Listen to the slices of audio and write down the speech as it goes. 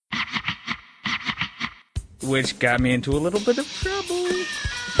which got me into a little bit of trouble.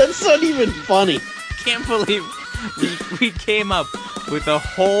 That's not even funny. Can't believe we came up with a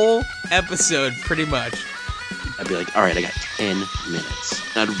whole episode, pretty much. I'd be like, all right, I got 10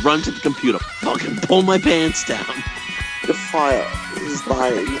 minutes. I'd run to the computer, fucking pull my pants down. The fire is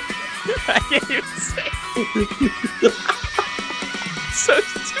dying. I can't even say it. So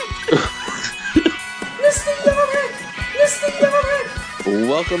stupid. Mr. Yarrick! Mr. Yarrick!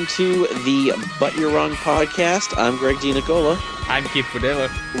 Welcome to the But You're Wrong podcast. I'm Greg DiNicola. I'm Keith Padilla.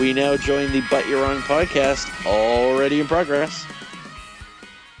 We now join the But You're Wrong podcast, already in progress.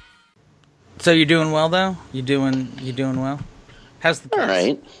 So you're doing well, though? You doing well? How's the kids? All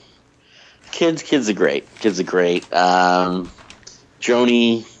right. Kids are great.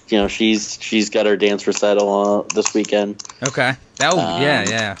 Joni, she's got her dance recital this weekend. Okay.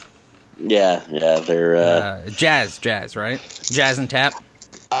 Yeah. Yeah, they're jazz, right? Jazz and tap.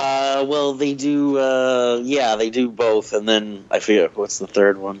 Well, they do. They do both, and then I forget what's the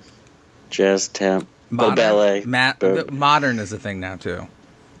third one. Jazz, tap, ballet. Modern is a thing now too.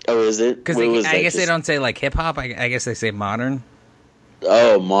 Oh, is it? Because I guess they don't say like hip hop. I guess they say modern.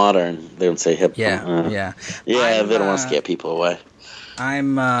 Oh, modern. They don't say hip hop. Yeah. They don't want to scare people away.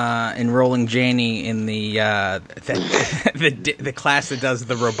 I'm enrolling Janie in the the class that does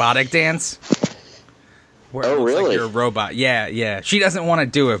the robotic dance. Where it looks really? Like you're a robot. Yeah. She doesn't want to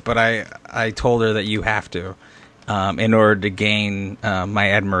do it, but I told her that you have to, in order to gain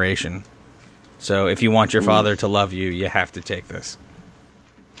my admiration. So if you want your father to love you, you have to take this.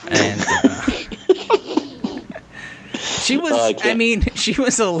 And she was, she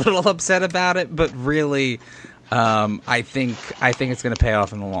was a little upset about it, but really, I think it's going to pay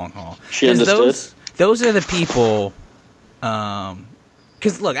off in the long haul. She understood. Those are the people.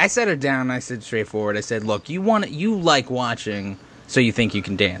 Because look, I set her down. And I said straightforward. I said, "Look, you like watching, so you think you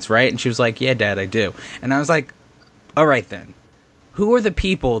can dance, right?" And she was like, "Yeah, Dad, I do." And I was like, "All right then. Who are the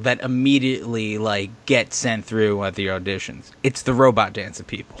people that immediately get sent through at the auditions? It's the robot dancer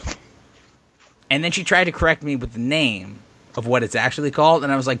people." And then she tried to correct me with the name of what it's actually called,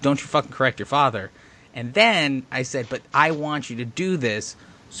 and I was like, "Don't you fucking correct your father." And then I said, "But I want you to do this,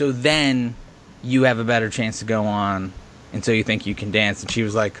 so then you have a better chance to go on, and so you think you can dance." And she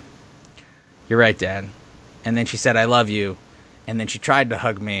was like, "You're right, Dad." And then she said, "I love you." And then she tried to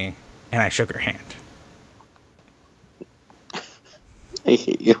hug me, and I shook her hand. I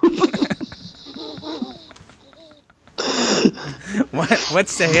hate you.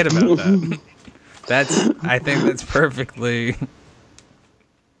 What's to hate about that? I think that's perfectly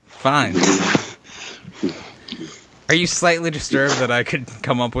fine. Are you slightly disturbed that I could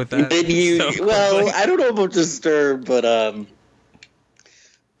come up with that? I don't know about disturbed, but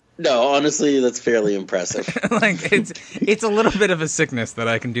no, honestly, that's fairly impressive. It's a little bit of a sickness that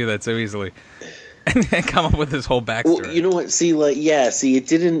I can do that so easily. And come up with this whole backstory. Well, you know what? See, it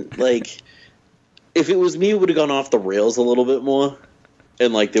didn't, if it was me, it would have gone off the rails a little bit more.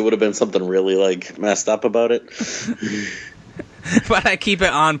 And, there would have been something really, messed up about it. But I keep it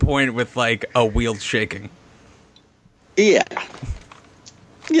on point with, a wheel shaking. Yeah.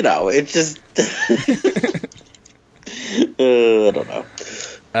 It just... I don't know.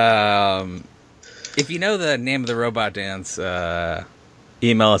 If you know the name of the robot dance...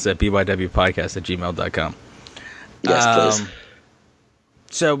 email us at bywpodcast@gmail.com. Yes, please.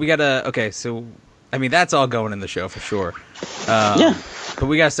 So we gotta... Okay, so... that's all going in the show for sure. Yeah. But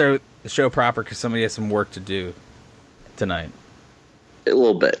we gotta start the show proper because somebody has some work to do tonight. A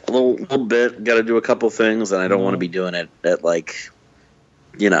little bit. Gotta do a couple things, and I don't want to be doing it at,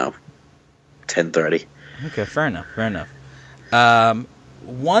 10:30. Okay, fair enough.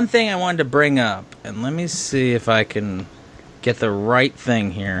 One thing I wanted to bring up, and let me see if I can... get the right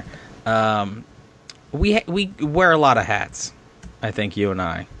thing here. We wear a lot of hats. I think you and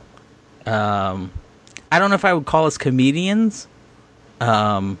I. I don't know if I would call us comedians.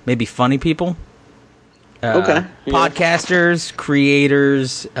 Maybe funny people. Okay. Yeah. Podcasters,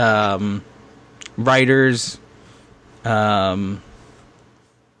 creators, writers,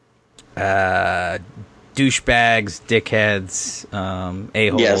 douchebags, dickheads,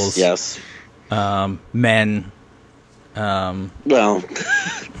 a-holes. Yes. Men. Well.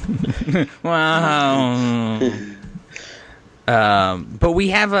 Wow. But we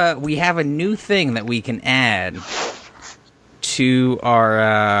have a new thing that we can add to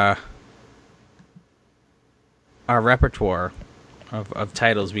our repertoire of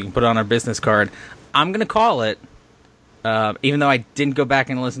titles. We can put on our business card. I'm gonna call it, even though I didn't go back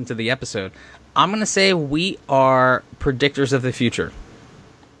and listen to the episode. I'm gonna say we are predictors of the future.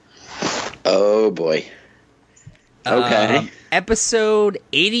 Oh boy. Okay. Episode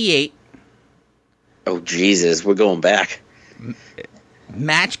 88. Oh, Jesus. We're going back.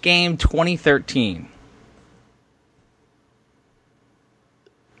 Match Game 2013.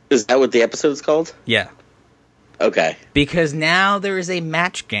 Is that what the episode's called? Yeah. Okay. Because now there is a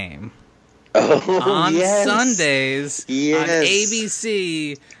match game on Sundays on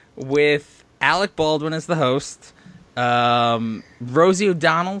ABC with Alec Baldwin as the host. Rosie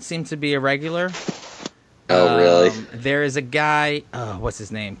O'Donnell seems to be a regular. Oh, really? There is a guy, what's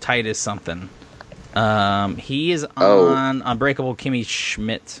his name? Titus something. He is on Unbreakable Kimmy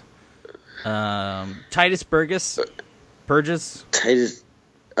Schmidt. Titus Burgess. Titus.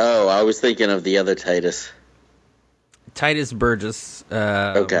 Oh, I was thinking of the other Titus. Titus Burgess.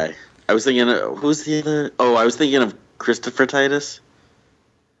 Okay. I was thinking of, who's the other? Oh, I was thinking of Christopher Titus.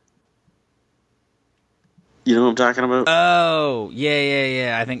 You know what I'm talking about? Oh,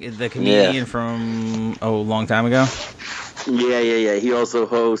 yeah. I think the comedian from a long time ago. Yeah. He also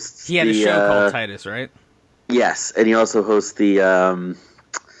hosts. He had a show called Titus, right? Yes, and he also hosts the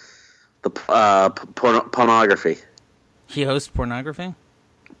pornography. He hosts pornography.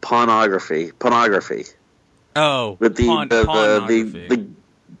 Pornography. Oh, with the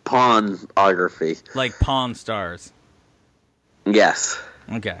pornography, like Pawn Stars. Yes.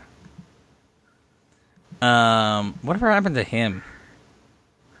 Okay. Whatever happened to him?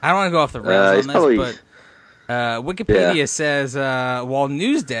 I don't want to go off the rails on this, but Wikipedia says while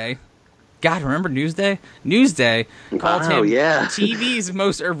Newsday, God, remember Newsday? Newsday called him TV's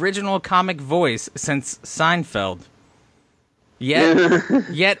most original comic voice since Seinfeld.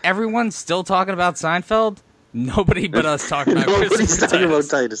 Yet everyone's still talking about Seinfeld. Nobody but us talking about Christopher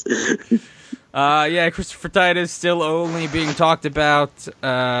Titus. Christopher Titus still only being talked about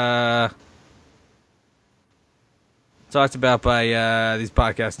by these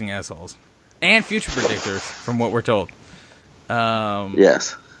podcasting assholes and future predictors, from what we're told.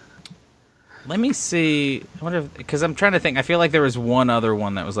 Yes. Let me see. I wonder because I'm trying to think. I feel like there was one other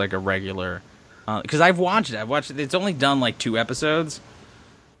one that was like a regular. Because I've watched it. It's only done like 2 episodes,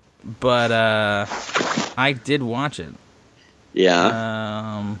 but I did watch it.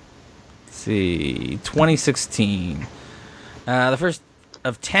 Yeah. Let's see, 2016. The first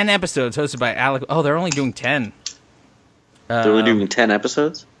of 10 episodes hosted by Alec. Oh, they're only doing 10. They're only doing 10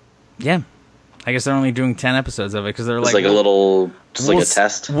 episodes? Yeah. I guess they're only doing 10 episodes of it because they're it's like a little, just like a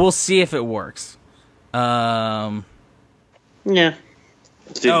test. We'll see if it works. Yeah.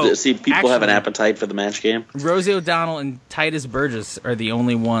 See, people have an appetite for the match game. Rosie O'Donnell and Titus Burgess are the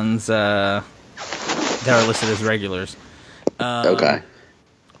only ones that are listed as regulars. Okay.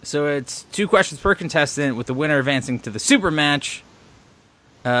 So it's 2 questions per contestant, with the winner advancing to the super match.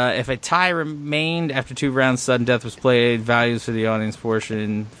 If a tie remained after 2 rounds, sudden death was played. Values for the audience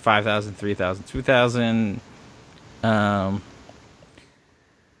portion: 5,000, 3,000, 2,000. I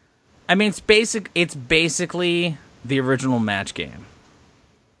mean, it's basically the original match game.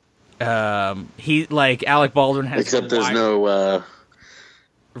 Alec Baldwin has, except there's no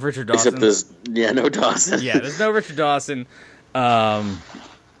Richard Dawson. Except there's no Dawson. Yeah, there's no Richard Dawson.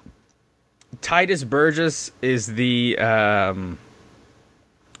 Titus Burgess is the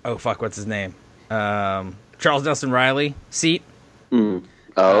what's his name? Charles Nelson Riley seat. Mm.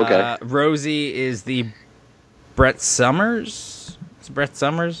 Oh, okay. Rosie is the Brett Summers. Is it Brett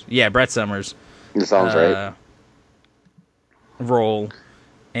Summers? Yeah, Brett Summers. That sounds right. Role.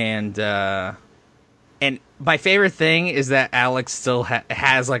 And my favorite thing is that Alex still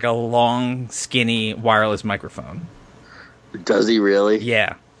has like a long, skinny wireless microphone. Does he really?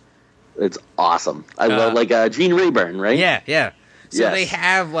 Yeah. It's awesome. I love Gene Rayburn, right? Yeah. So they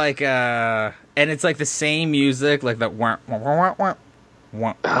have like and it's like the same music, like that.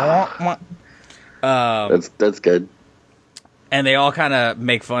 That's good. And they all kind of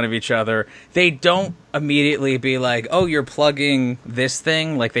make fun of each other. They don't immediately be like, "Oh, you're plugging this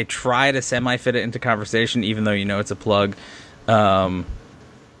thing." Like they try to semi-fit it into conversation, even though you know it's a plug. And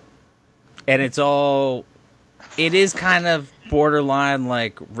it is kind of borderline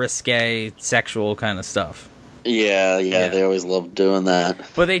like risque sexual kind of stuff. Yeah, they always love doing that.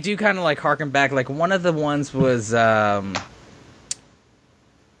 But they do kind of like harken back. Like one of the ones was what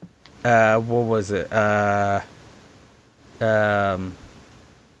was it?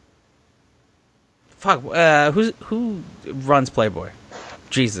 Who runs Playboy?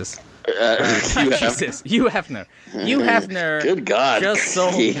 Jesus. Jesus. Hugh Hefner. Hugh Hefner. Good God.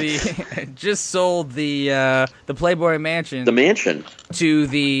 Just sold the Playboy Mansion. The mansion to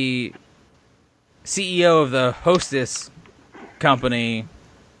the CEO of the Hostess company.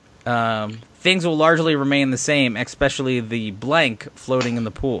 Things will largely remain the same, especially the blank floating in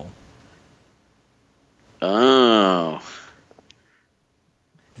the pool. Oh.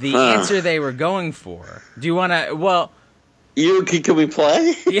 The answer they were going for. Do you want to? Well, can we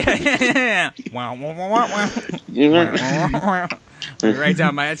play? yeah. Wow, wow, wow, wow. Let me write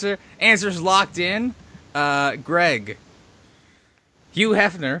down my answer. Answer's locked in. Greg. Hugh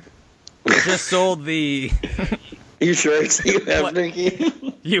Hefner just sold the. You sure it's Hugh Hefner?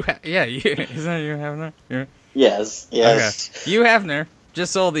 Isn't that Hugh Hefner? Yeah. Yes. Okay. Hugh Hefner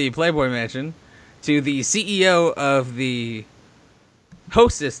just sold the Playboy Mansion to the CEO of the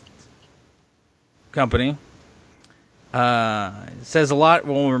Hostess company. Says a lot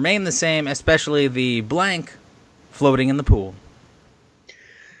will remain the same, especially the blank floating in the pool.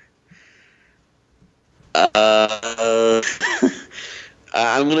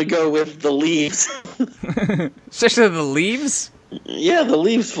 I'm gonna go with the leaves. Especially the leaves? Yeah, the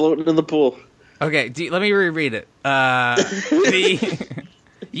leaves floating in the pool. Okay, let me reread it. The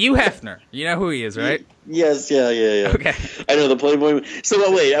Hugh Hefner. You know who he is, right? Yes, yeah. Okay. I know the Playboy.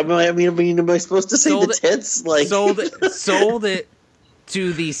 So wait, am I supposed to say the tits? Like sold it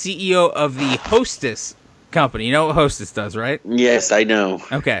to the CEO of the Hostess company. You know what Hostess does, right? Yes, I know.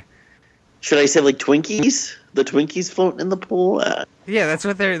 Okay. Should I say like Twinkies? The Twinkies floating in the pool? Yeah, that's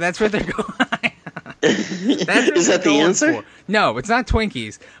what they're going. Is that the answer? For. No, it's not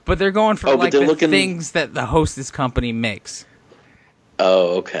Twinkies, but they're going for things that the Hostess company makes.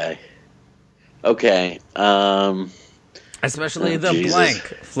 Oh, okay. Okay. Especially the blank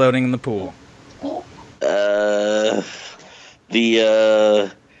floating in the pool.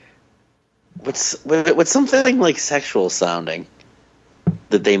 What's something like sexual sounding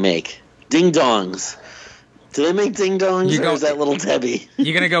that they make? Ding dongs. Do they make ding dongs, or is that Little Debbie?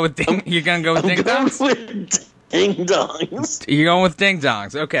 You're gonna go with ding. You're gonna go with ding dongs. With ding dongs. You're going with ding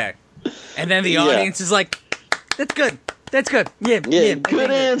dongs. Okay. And then the audience is like, "That's good. That's good. Yeah.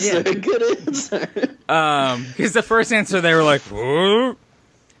 Good answer. Yeah. Good answer. Because the first answer they were like, "Whoa,"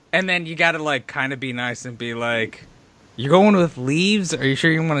 and then you gotta like kind of be nice and be like, "You're going with leaves? Are you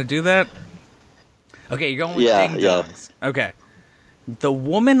sure you want to do that?" Okay, you're going with ding dongs. Yeah. Okay. The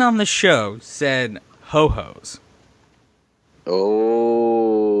woman on the show said ho-hos.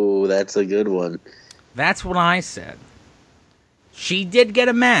 Oh, that's a good one. That's what I said. She did get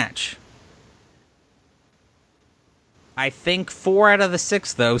a match. I think 4 out of the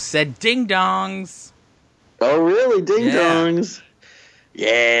 6, though, said ding-dongs. Oh, really? Ding-dongs?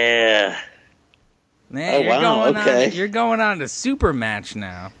 Yeah. You're going on to super match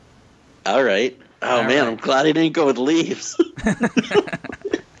now. All right. Oh, man, I'm glad I didn't go with leaves.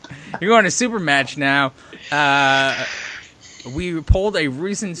 You're going to super match now. We polled a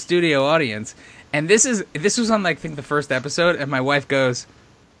recent studio audience, and this was on, like, I think the first episode, and my wife goes,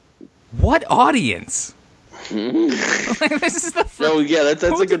 "What audience?" Like, this is the first. Oh, yeah, that's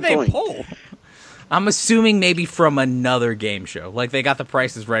a good point. Poll? I'm assuming maybe from another game show. Like, they got the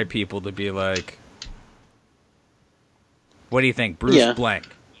Price is Right people to be like, "What do you think, Bruce Blank?"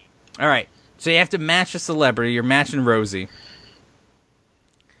 All right. So you have to match a celebrity. You're matching Rosie.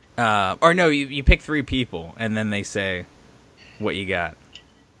 Or no, you pick 3 people, and then they say what you got.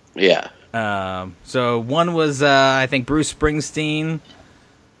 Yeah. So one was, I think, Bruce Springsteen.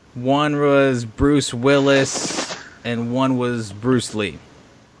 One was Bruce Willis. And one was Bruce Lee.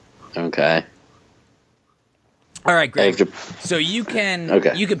 Okay. All right, great. So you can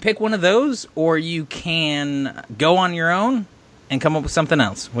pick one of those, or you can go on your own and come up with something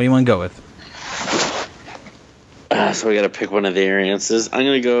else. What do you want to go with? So we got to pick one of their answers. I'm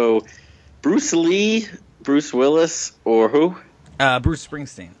going to go Bruce Lee, Bruce Willis, or who? Bruce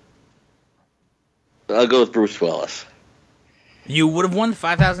Springsteen. I'll go with Bruce Willis. You would have won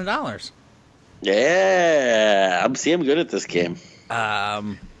 $5,000. Yeah. I'm good at this game.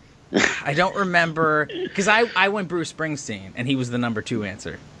 I don't remember, because I went Bruce Springsteen, and he was the number 2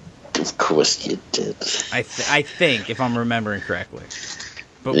 answer. Of course you did. I think, if I'm remembering correctly.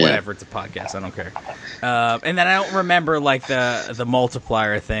 But whatever, it's a podcast, I don't care. And then I don't remember, like, the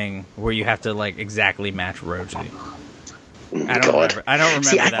multiplier thing where you have to, like, exactly match Rosie. I don't remember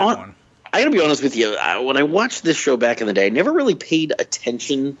that one. I gotta be honest with you. When I watched this show back in the day, I never really paid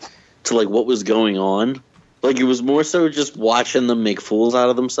attention to, like, what was going on. Like, it was more so just watching them make fools out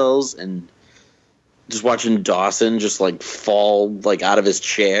of themselves and just watching Dawson just, like, fall, like, out of his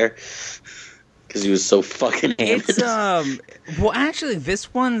chair because he was so fucking hammered. It's, well, actually,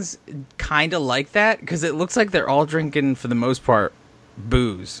 this one's kind of like that because it looks like they're all drinking, for the most part,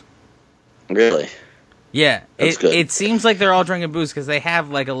 booze. Really? Yeah. That's good. It seems like they're all drinking booze because they have,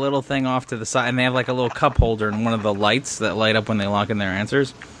 like, a little thing off to the side, and they have, like, a little cup holder and one of the lights that light up when they lock in their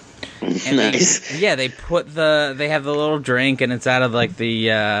answers. And nice. They have the little drink, and it's out of, like,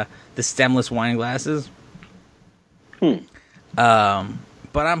 the stemless wine glasses.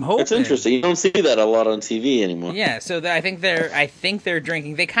 But I'm hoping It's interesting. You don't see that a lot on TV anymore. Yeah, so I think they're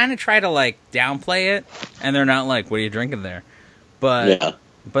drinking. They kind of try to like downplay it, and they're not like, "What are you drinking there?" But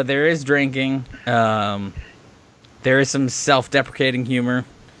there is drinking. There is some self-deprecating humor,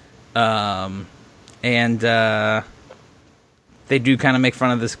 and they do kind of make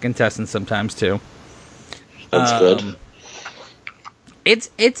fun of this contestant sometimes too. That's good. It's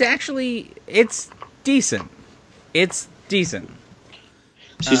actually decent. It's decent.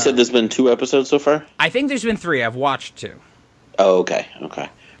 So you said there's been 2 episodes so far? I think there's been 3. I've watched 2. Oh, okay.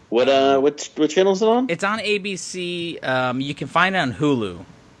 What channel is it on? It's on ABC. You can find it on Hulu.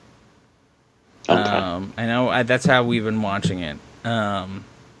 Okay. I know that's how we've been watching it. I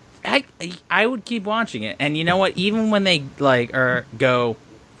would keep watching it, and you know what? Even when they go,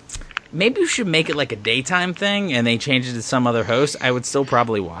 maybe we should make it like a daytime thing, and they change it to some other host, I would still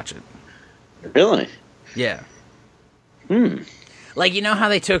probably watch it. Really? Yeah. Like, you know how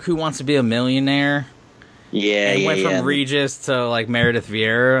they took Who Wants to Be a Millionaire? Yeah, and went from Regis to like Meredith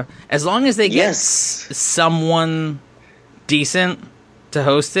Vieira. As long as they get someone decent to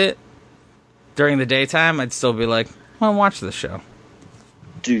host it during the daytime, I'd still be like, well, watch the show.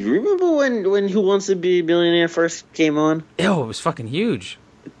 Do you remember when Who Wants to Be a Millionaire first came on? Ew, it was fucking huge.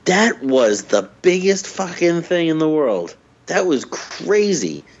 That was the biggest fucking thing in the world. That was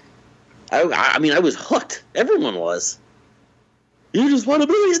crazy. I mean, I was hooked. Everyone was. You just won $1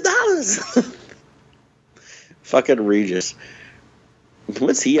 million. Fucking Regis.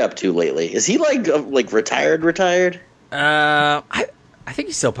 What's he up to lately? Is he like retired? I think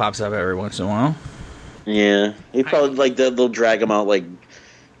he still pops up every once in a while. Yeah, he probably they'll drag him out like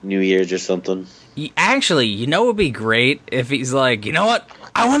New Year's or something. Actually, you know, it would be great if he's like, you know what?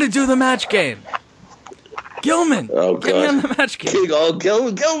 I want to do the match game. Gilman, get me on the match game.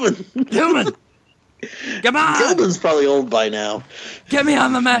 Gilman. Gilman, come on. Gilman's probably old by now. Get me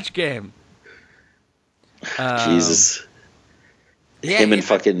on the match game. Jesus. Yeah, him and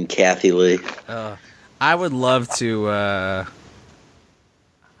fucking Kathy Lee. I would love to. I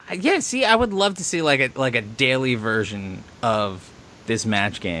would love to see like a daily version of this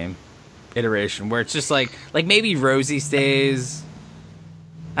match game iteration where it's just like maybe Rosie stays.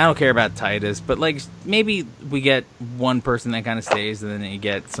 I don't care about Titus, but like maybe we get one person that kind of stays, and then you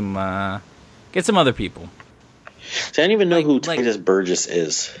get some other people. So I don't even know who Titus Burgess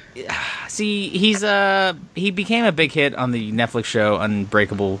is. See, he became a big hit on the Netflix show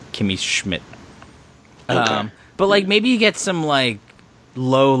Unbreakable Kimmy Schmidt. Okay. But like maybe you get some like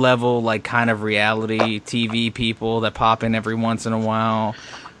low level like kind of reality TV people that pop in every once in a while.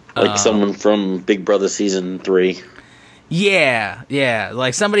 Like someone from Big Brother season 3. Yeah,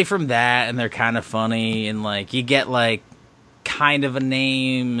 like somebody from that, and they're kind of funny, and like you get like kind of a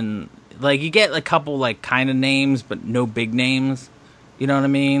name, and like you get a couple like kind of names, but no big names. You know what I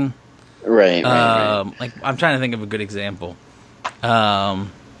mean? Right. Like I'm trying to think of a good example. It's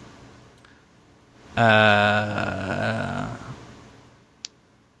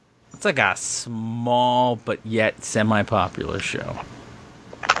like a small but yet semi-popular show.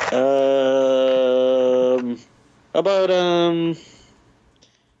 How about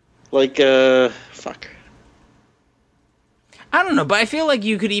fuck. I don't know, but I feel like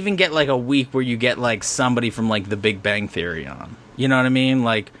you could even get like a week where you get like somebody from like The Big Bang Theory on. You know what I mean?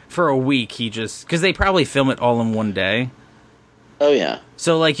 Like for a week, because they probably film it all in one day. Oh yeah.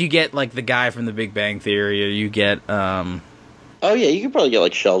 So like you get like the guy from The Big Bang Theory, or you get Oh yeah, you could probably get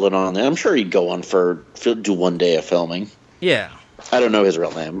like Sheldon on there. I'm sure he'd go on do one day of filming. Yeah. I don't know his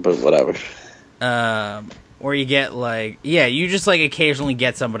real name, but whatever. Or you get like, you just like occasionally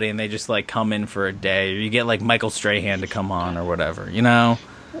get somebody and they just like come in for a day, or you get like Michael Strahan to come on or whatever, you know?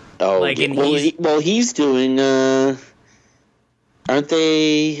 Oh, like, he's doing. Aren't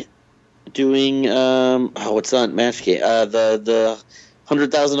they doing? What's that match game? The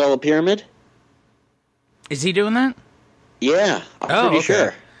 $100,000 pyramid. Is he doing that? Yeah, I'm pretty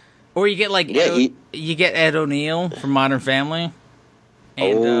sure. Or you get like you get Ed O'Neill from Modern Family.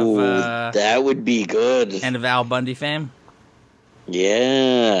 And that would be good. And of Al Bundy fame.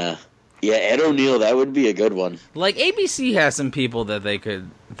 Yeah, Ed O'Neill, that would be a good one. Like ABC has some people that they could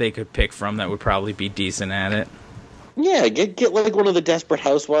pick from that would probably be decent at it. Yeah, get like one of the Desperate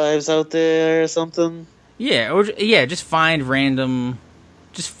Housewives out there or something. Yeah, just find random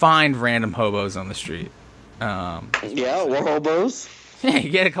hobos on the street. Or hobos. Yeah,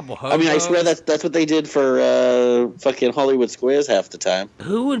 you get a couple hobos. I mean, I swear that's what they did for fucking Hollywood Squares half the time.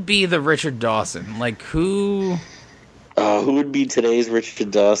 Who would be the Richard Dawson? Like who? Who would be today's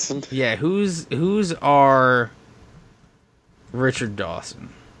Richard Dawson? Yeah, who's our Richard Dawson?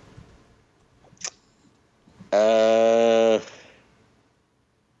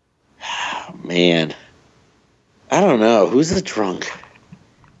 man. I don't know. Who's a drunk?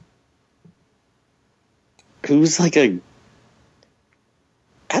 Who's like a...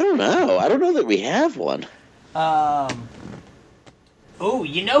 I don't know. I don't know that we have one. Oh,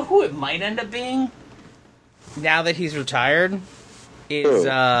 you know who it might end up being? Now that he's retired? Is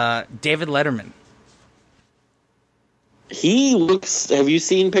David Letterman. He looks... Have you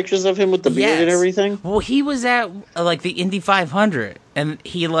seen pictures of him with the beard and everything? Well, he was at, like, the Indy 500, and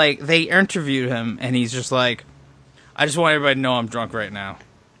he, like, they interviewed him, and he's just like, I just want everybody to know I'm drunk right now.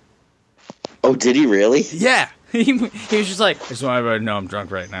 Oh, did he really? Yeah. He was just like, I just want everybody to know I'm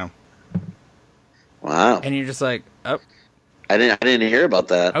drunk right now. Wow. And you're just like, oh. I didn't hear about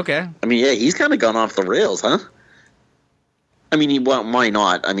that. Okay. I mean, yeah, he's kind of gone off the rails, huh? I mean, why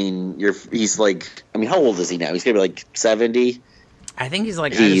not? I mean, he's like... I mean, how old is he now? He's going to be like 70? I think he's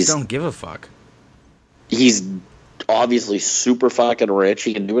like, I just don't give a fuck. He's obviously super fucking rich.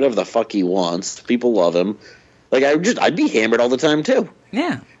 He can do whatever the fuck he wants. People love him. Like, I'd be hammered all the time, too.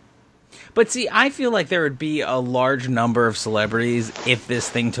 Yeah. But see, I feel like there would be a large number of celebrities, if this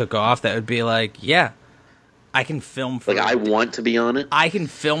thing took off, that would be like, yeah, I can film for... Like, I want to be on it? I can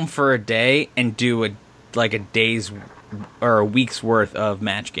film for a day and do a day's or a week's worth of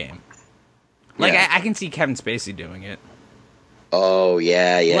Match Game. Like, Yeah. I can see Kevin Spacey doing it. Oh,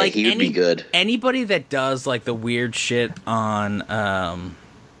 yeah, Like, he would be good. Anybody that does, like, the weird shit on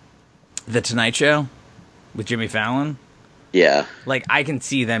The Tonight Show with Jimmy Fallon, Yeah. like, I can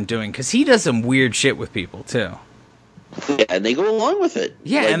see them doing... Because he does some weird shit with people, too. Yeah, and they go along with it.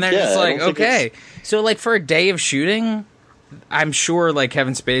 Yeah, Like, and they're yeah, just I like, don't think okay. So, like, for a day of shooting, I'm sure, like,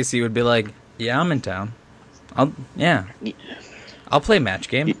 Kevin Spacey would be like, yeah, I'm in town. I'll play Match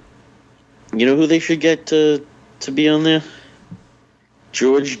Game. You know who they should get to be on there?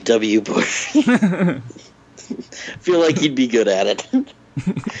 George W. Bush. Feel like he'd be good at it.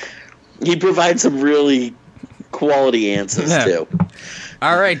 He'd provide some really quality answers, Yeah. too.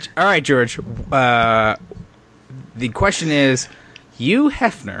 All right, George. The question is, Hugh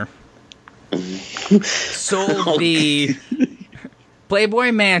Hefner sold the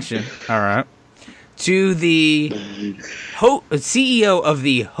Playboy Mansion, all right, to the CEO of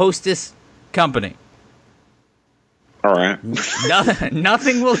the Hostess Company. All right.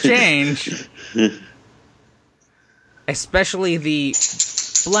 Nothing will change, especially the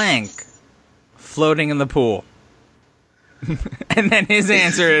blank floating in the pool. And then his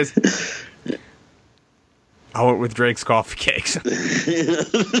answer is, I went with Drake's coffee cakes.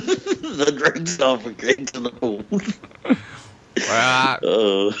 The Drake's coffee cakes in the pool.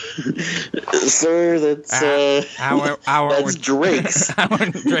 Sir, that's that's Drake's. I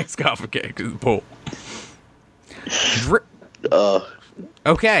went with Drake's coffee cakes in the pool.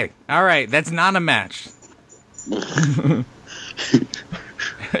 Okay, all right, that's not a match.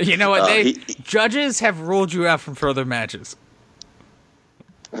 You know what? Judges have ruled you out from further matches.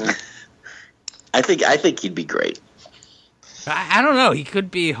 I think he'd be great. I don't know. He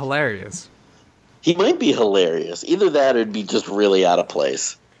could be hilarious. He might be hilarious. Either that or it'd be just really out of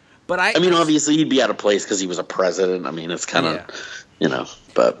place. But I mean, obviously he'd be out of place because he was a president. I mean, it's kind of,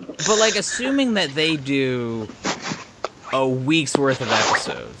 but like, assuming that they do a week's worth of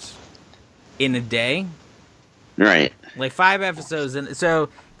episodes in a day, right? Like 5 episodes, and so it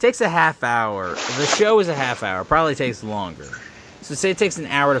takes a half hour. The show is a half hour. Probably takes longer. So say it takes an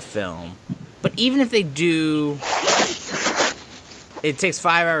hour to film. But even if they do, it takes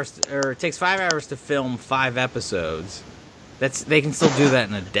 5 hours, or it takes 5 hours to film 5 episodes. They can still do that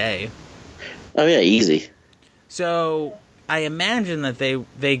in a day. Oh yeah, easy. So I imagine that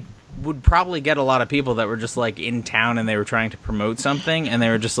they would probably get a lot of people that were just like in town and they were trying to promote something, and they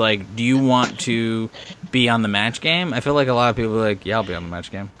were just like, "Do you want to be on the Match Game?" I feel like a lot of people were like, "Yeah, I'll be on the Match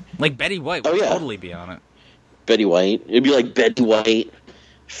Game." Like Betty White would totally be on it. Betty White. It'd be like Betty White,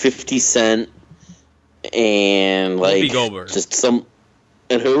 50 Cent, and like Whoopi Goldberg. Just some.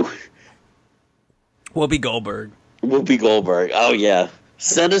 And who? Whoopi Goldberg. Whoopi Goldberg. Oh yeah.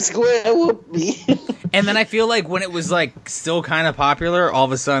 Center Square Whoopi. And then I feel like when it was like still kind of popular, all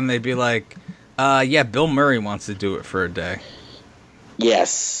of a sudden they'd be like, yeah, Bill Murray wants to do it for a day.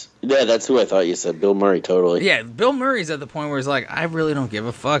 Yes. Yeah, that's who I thought you said. Bill Murray, totally. Yeah, Bill Murray's at the point where he's like, I really don't give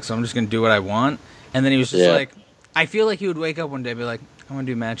a fuck, so I'm just going to do what I want. And then he was just like, I feel like he would wake up one day and be like, I want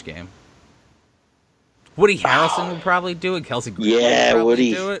to do Match Game. Woody Harrelson would probably do it. Kelsey Grammer would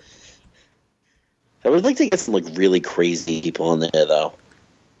probably do it. I would like to get some like really crazy people in there, though.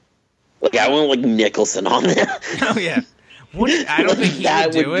 Like, I want like Nicholson on there. Oh yeah, I don't think he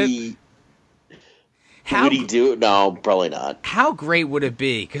would do it. Would he do it? No, probably not. How great would it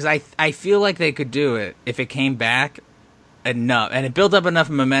be? Because I feel like they could do it if it came back enough, and it built up enough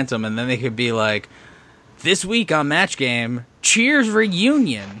momentum, and then they could be like, this week on Match Game, Cheers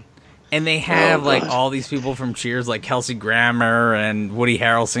reunion. And they have, like, all these people from Cheers, like Kelsey Grammer and Woody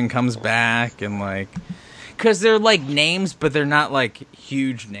Harrelson comes back, and, like... Because they're, like, names, but they're not, like,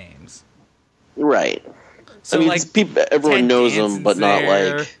 huge names. Right. So, I mean, like, people, everyone Ted knows them, Danson's but not,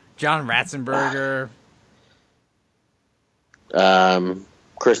 there, like... John Ratzenberger.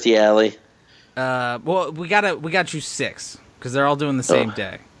 Kirstie Alley. Well, we gotta choose 6, because they're all doing the same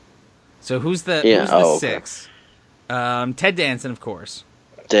day. So who's the okay. 6? Ted Danson, of course.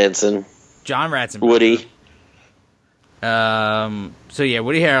 Danson. John Ratzenberger. Woody. So yeah,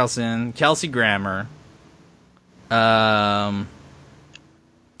 Woody Harrelson, Kelsey Grammer,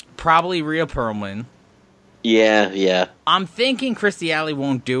 probably Rhea Perlman. Yeah. I'm thinking Kirstie Alley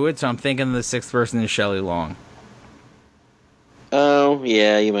won't do it, so I'm thinking the 6th person is Shelley Long. Oh,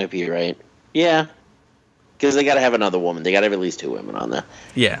 yeah, you might be right. Yeah. Because they gotta have another woman. They gotta have at least 2 women on there.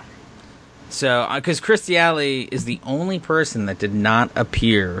 Yeah. So, because Kirstie Alley is the only person that did not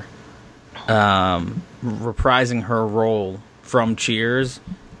appear reprising her role from Cheers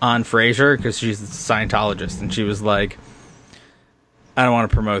on Frasier, because she's a Scientologist, and she was like, I don't want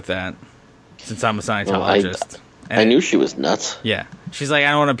to promote that, since I'm a Scientologist. I knew she was nuts. Yeah. She's like, I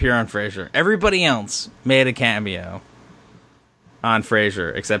don't want to appear on Frasier. Everybody else made a cameo on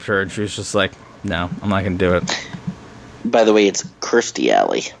Frasier, except her, and she was just like, no, I'm not going to do it. By the way, it's Kirstie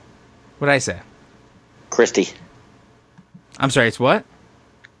Alley. What'd I say? Kirstie. I'm sorry, it's what?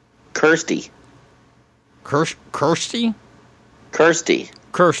 Kirstie. Kirstie? Kirstie. Kirstie.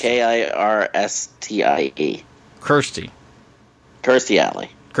 Kirstie. Kirstie. Kirstie Alley.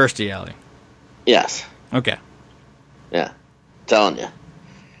 Kirstie Alley. Yes. Okay. Yeah. Telling you.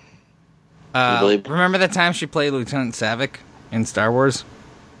 Remember that time she played Lieutenant Saavik in Star Wars?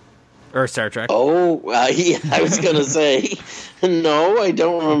 Or Star Trek? Oh, yeah, I was going to say, no, I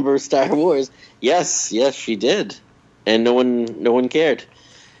don't remember Star Wars. Yes, she did. And no one cared.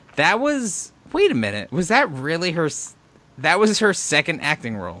 That was... Wait a minute. Was that really her... That was her second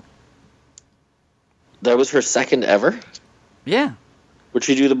acting role. That was her second ever? Yeah. What'd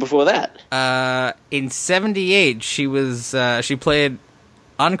she do before that? In 78, she was... she played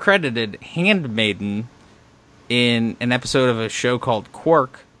uncredited handmaiden in an episode of a show called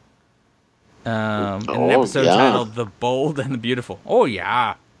Quark. An episode titled The Bold and the Beautiful. Oh,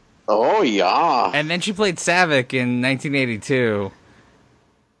 yeah. Oh, yeah. And then she played Saavik in 1982.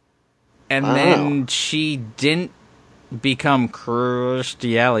 And then she didn't become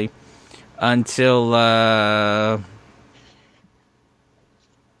Kirstie Alley until, I'm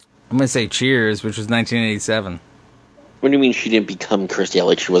going to say Cheers, which was 1987. What do you mean she didn't become Kirstie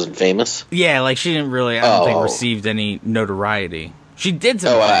Alley? She wasn't famous? Yeah, like she didn't really, I don't think, received any notoriety. She did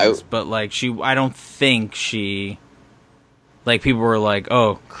some things, but like I don't think she, like people were like,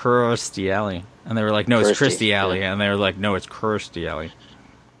 oh, Kirstie Alley. And they were like, no, it's Kirstie Alley. Yeah. And they were like, no, it's Kirstie Alley.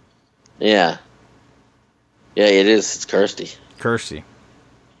 Yeah. Yeah, it is. It's Kirstie. Kirstie.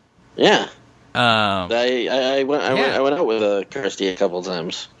 Yeah. I went out with Kirstie a couple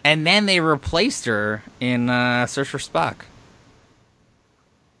times. And then they replaced her in Search for Spock.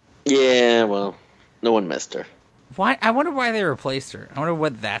 Yeah, well, no one missed her. Why? I wonder why they replaced her. I wonder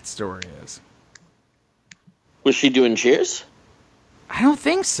what that story is. Was she doing Cheers? I don't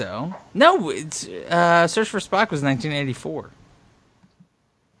think so. No, it's Search for Spock was 1984.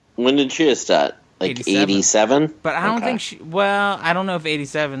 When did Cheers start? Like 87? But I don't think she... Well, I don't know if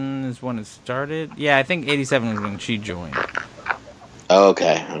 87 is when it started. Yeah, I think 87 is when she joined.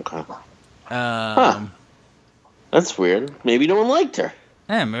 Okay. That's weird. Maybe no one liked her.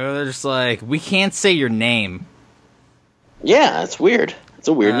 Yeah, maybe they're just like, we can't say your name. Yeah, that's weird. It's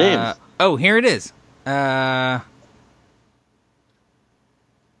a weird name. Oh, here it is.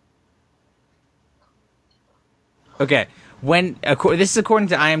 Okay. This is according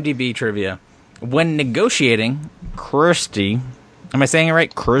to IMDb trivia. When negotiating, Kirstie... Am I saying it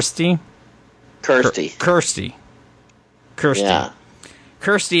right? Kirstie? Kirstie. Yeah.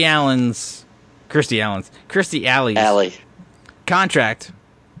 Kirstie Alley's contract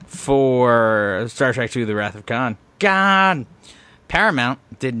for Star Trek II: The Wrath of Khan. God! Paramount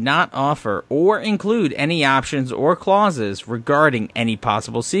did not offer or include any options or clauses regarding any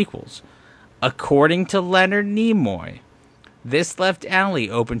possible sequels. According to Leonard Nimoy, this left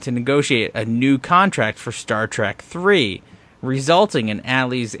Alley open to negotiate a new contract for Star Trek III, resulting in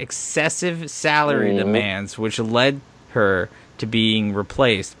Alley's excessive salary demands, which led her to being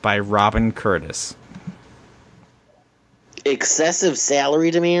replaced by Robin Curtis. Excessive salary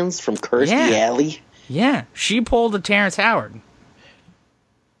demands from Kirstie Alley? Yeah, she pulled a Terrence Howard.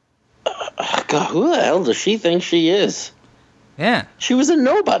 God, who the hell does she think she is? Yeah. She was a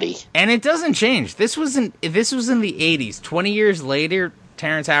nobody. And it doesn't change. This was in the 80s. 20 years later,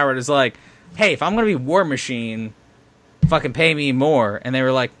 Terrence Howard is like, hey, if I'm going to be War Machine, fucking pay me more. And they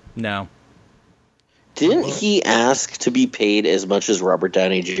were like, no. Didn't he ask to be paid as much as Robert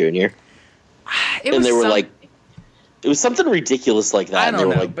Downey Jr.? And they were like, it was something ridiculous like that. I don't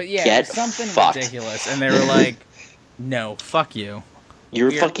know, like, but yeah, get something fucked. ridiculous. And they were like, no, fuck you.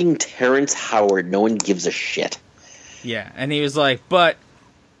 You're fucking Terrence Howard. No one gives a shit. Yeah, and he was like, but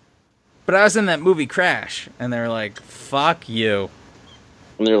I was in that movie Crash. And they were like, fuck you.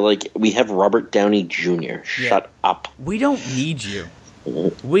 And they're like, we have Robert Downey Jr. Shut up. We don't need you.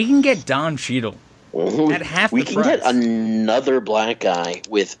 We can get Don Cheadle. At half we the can price. get another black guy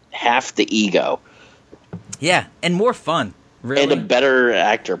with half the ego. Yeah, and more fun. Really. And a better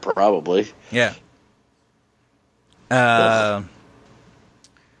actor, probably. Yeah.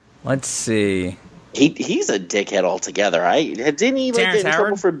 Let's see. He's a dickhead altogether. Didn't he get in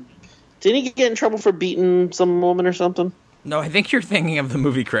trouble for? Didn't he get in trouble for beating some woman or something? No, I think you're thinking of the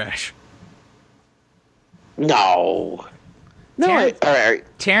movie Crash. No. No. All right.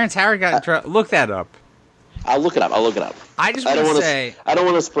 Terrence Howard got in trouble. Look that up. I'll look it up. I just want to say, I don't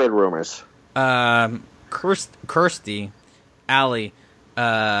want to spread rumors. Kirstie Alley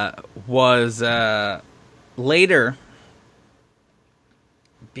was later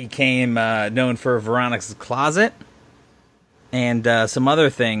became known for Veronica's Closet and some other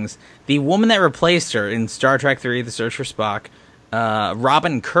things. The woman that replaced her in Star Trek III: The Search for Spock,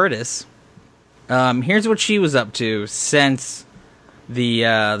 Robin Curtis. Here's what she was up to since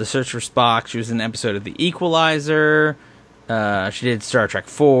the Search for Spock. She was in an episode of The Equalizer. She did Star Trek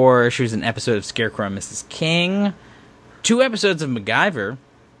IV. She was in an episode of Scarecrow and Mrs. King. 2 episodes of MacGyver.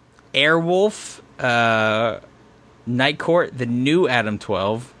 Airwolf. Night Court. The new Adam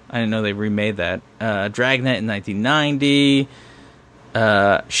 12. I didn't know they remade that. Dragnet in 1990.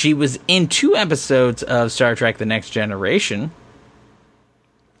 She was in 2 episodes of Star Trek The Next Generation.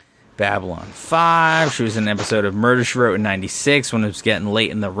 Babylon 5. She was in an episode of Murder, She Wrote in 96 when it was getting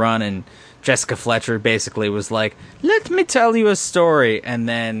late in the run, and Jessica Fletcher basically was like, let me tell you a story, and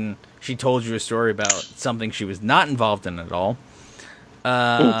then she told you a story about something she was not involved in at all.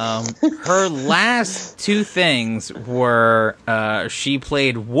 Her last 2 things were she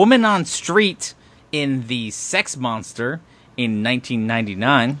played Woman on Street in The Sex Monster in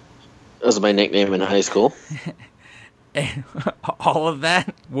 1999. That was my nickname in high school. All of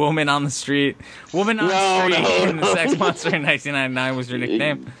that, Woman on the Street, in The Sex Monster in 1999 was your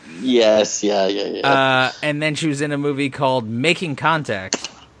nickname. Yes, yeah. And then she was in a movie called Making Contact,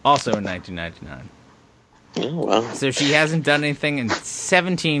 also in 1999. Oh, wow. So she hasn't done anything in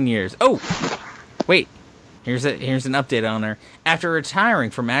 17 years. Oh, wait. Here's an update on her. After retiring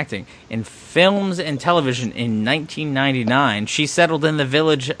from acting in films and television in 1999, she settled in the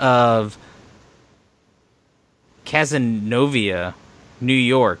village of Cazenovia, New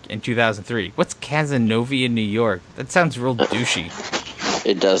York in 2003. What's Cazenovia, New York? That sounds real douchey.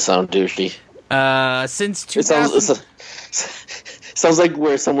 It does sound douchey. Since 2000... Sounds like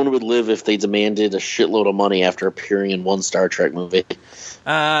where someone would live if they demanded a shitload of money after appearing in one Star Trek movie.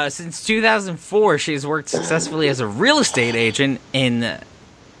 Since 2004, she's worked successfully as a real estate agent in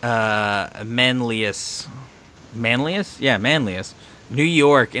Manlius, New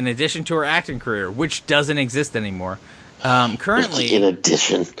York, in addition to her acting career, which doesn't exist anymore. Currently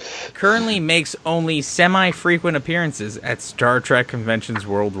makes only semi-frequent appearances at Star Trek conventions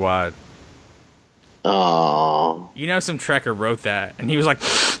worldwide. Oh, you know, some Trekker wrote that, and he was like,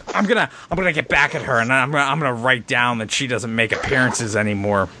 "I'm gonna get back at her, and I'm gonna write down that she doesn't make appearances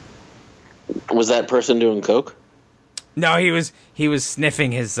anymore." Was that person doing coke? No, he was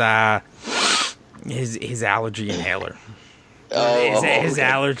sniffing his allergy inhaler. His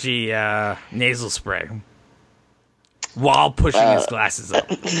allergy nasal spray while pushing his glasses up.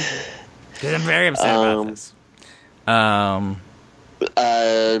 Because I'm very upset about this. Back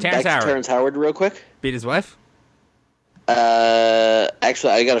to Terrence Howard real quick. Beat his wife?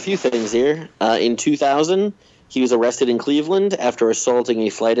 Actually, I got a few things here. In 2000, he was arrested in Cleveland after assaulting a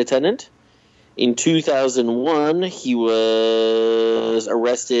flight attendant. In 2001, he was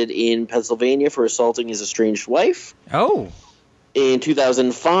arrested in Pennsylvania for assaulting his estranged wife. Oh. In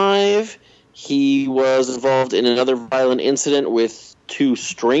 2005, he was involved in another violent incident with 2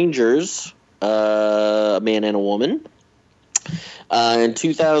 strangers, a man and a woman. In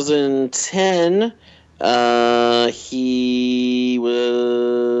 2010,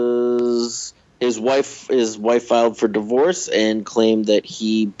 his wife filed for divorce and claimed that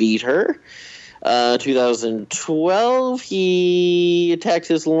he beat her. 2012, he attacked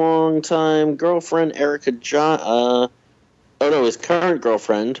his longtime girlfriend Erica Oh no, his current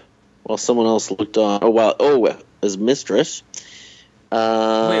girlfriend, while someone else looked on. His mistress.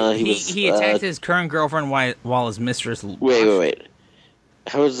 Wait, He attacked his current girlfriend while his mistress. Wait.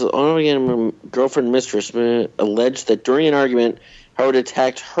 Girlfriend mistress alleged that during an argument, Howard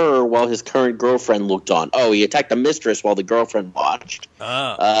attacked her while his current girlfriend looked on. Oh, he attacked the mistress while the girlfriend watched.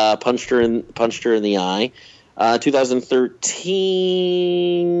 Punched her in the eye.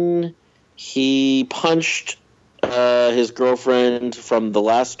 2013, he punched his girlfriend from the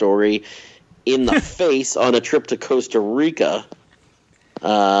last story in the face on a trip to Costa Rica.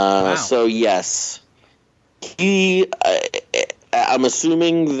 Wow. So yes, I'm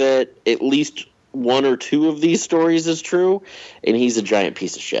assuming that at least one or two of these stories is true, and he's a giant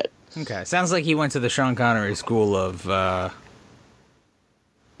piece of shit. Okay, sounds like he went to the Sean Connery school of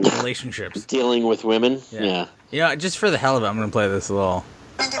relationships. Dealing with women? Yeah. Just for the hell of it, I'm going to play this little...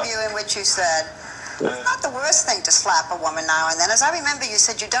 Interview in which you said, it's not the worst thing to slap a woman now and then. As I remember, you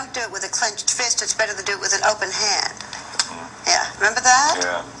said you don't do it with a clenched fist, it's better to do it with an open hand. Yeah, remember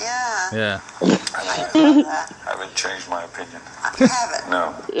that? Yeah. I haven't changed my opinion. You haven't?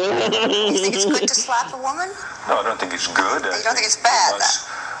 No. You think it's good to slap a woman? No, I don't think it's good. You don't think it's bad,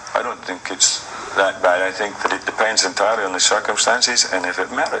 I don't think it's that bad. I think that it depends entirely on the circumstances and if it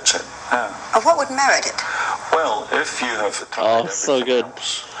merits it. Yeah. What would merit it? Well, if you have tried so good.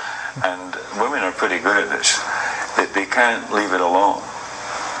 else, and women are pretty good at this, that they can't leave it alone.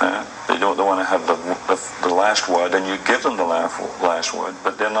 They don't want to have the last word, and you give them the last word,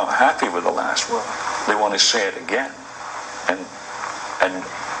 but they're not happy with the last word. They want to say it again, and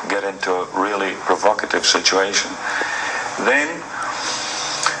get into a really provocative situation. Then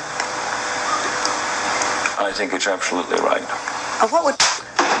I think it's absolutely right. What would...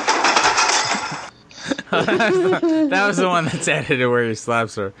 That was the one that's edited where he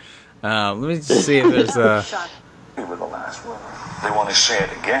slaps her. Let me just see if there's with the last word. They want to say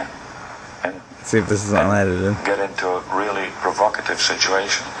it again. And see if this is unedited. Get into a really provocative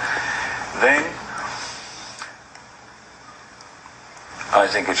situation. Then I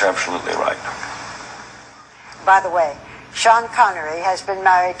think it's absolutely right. By the way, Sean Connery has been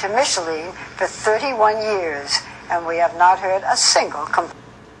married to Micheline for 31 years, and we have not heard a single complaint.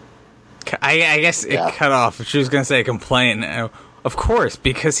 I guess it cut off. She was going to say complaint. Of course,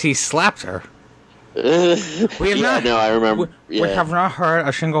 because he slapped her. We have not. No, I remember. We have not heard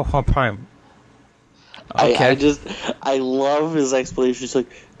a single complaint. Okay. I love his explanation. He's like,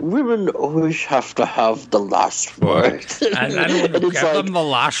 women always have to have the last word. And then when you give them the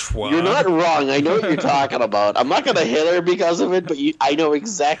last word. You're not wrong. I know what you're talking about. I'm not going to hit her because of it, but I know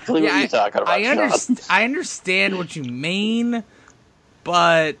exactly what you're talking about. I understand what you mean,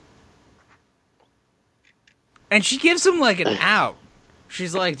 but... And she gives him, like, an out.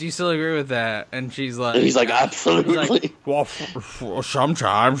 She's like, do you still agree with that? And she's like... And he's like, absolutely. He's like, well,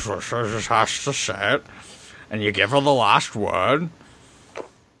 sometimes she just has to say it. And you give her the last word.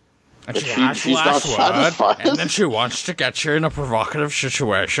 And she has the last word. Satisfied. And then she wants to get you in a provocative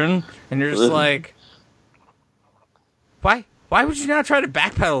situation. And you're just like... Why? Why would you not try to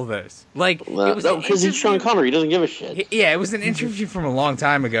backpedal this? Like, because he's Sean Connery. He doesn't give a shit. Yeah, it was an interview from a long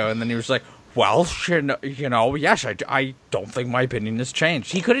time ago. And then he was like... Well, yes, I don't think my opinion has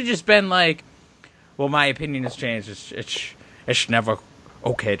changed. He could have just been like, well, my opinion has changed. It's never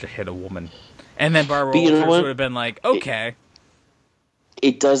okay to hit a woman. And then Barbara Walters would have been like, okay.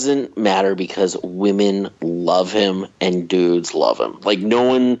 It doesn't matter because women love him and dudes love him. Like, no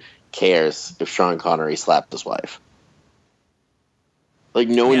one cares if Sean Connery slapped his wife. Like,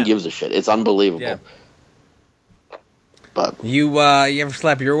 no one gives a shit. It's unbelievable. Yeah. But you ever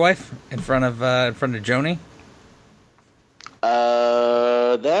slap your wife in front of Joni?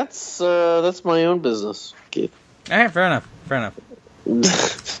 That's my own business, Keith. All right, fair enough.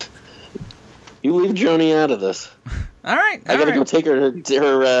 You leave Joni out of this. All right. I gotta go take her to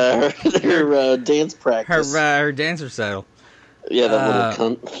her dance practice. Her dance recital. Yeah, that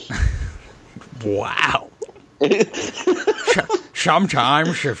little cunt. Wow.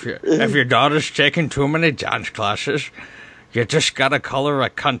 Sometimes if your daughter's taking too many dance classes, you just gotta call her a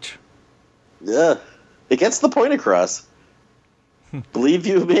cunt. Yeah, it gets the point across. Believe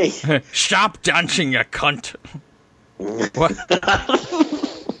you me. Stop dancing, you cunt. What?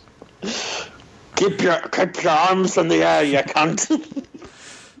 Keep your arms in the air, you cunt.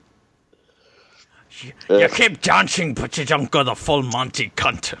 You keep dancing, but you don't go the full Monty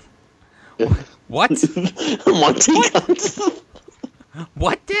cunt. What? Monty cunt.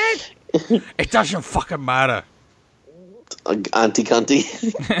 What, Dad? It doesn't fucking matter. Auntie cunty.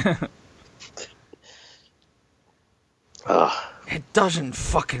 It doesn't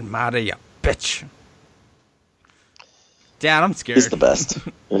fucking matter, you bitch. Dad, I'm scared. He's the best.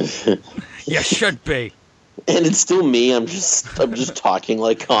 You should be. And it's still me. I'm just talking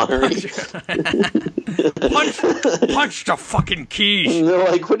like Connery. Punch the fucking keys. And they're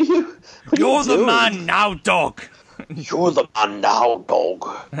like, "What are you? You're the doing? man now, dog." You're the man now, dog.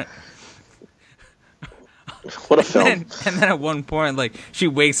 What a film! And then at one point, like, she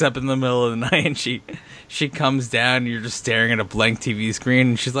wakes up in the middle of the night and she comes down and you're just staring at a blank TV screen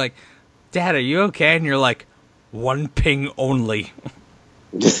and she's like, "Dad, are you okay?" And you're like, "One ping only."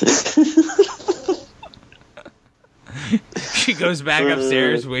 She goes back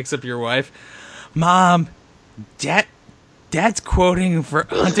upstairs, wakes up your wife. "Mom, Dad's quoting for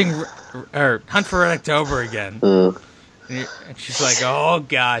Hunt for Red October again." And she's like, "Oh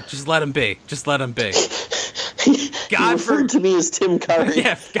God, just let him be. Just let him be." God referred to me as Tim Curry.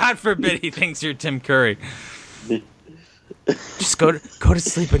 Yeah, God forbid he thinks you're Tim Curry. Just go to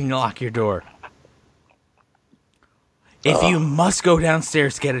sleep and lock your door. If you must go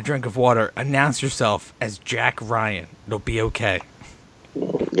downstairs to get a drink of water, announce yourself as Jack Ryan. It'll be okay.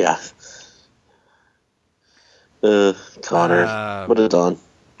 Yeah. Connor, what a don.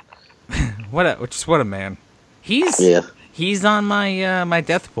 What a man. He's on my my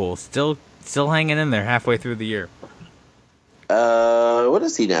death pool. Still hanging in there halfway through the year. What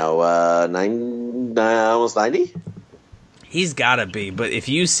is he now? Almost 90? He's gotta be, but if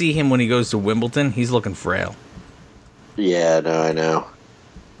you see him when he goes to Wimbledon, he's looking frail. Yeah, no, I know.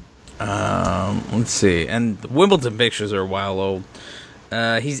 Let's see. And the Wimbledon pictures are a while old.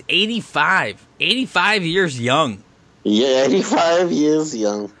 He's 85. 85 years young. Yeah, 85 years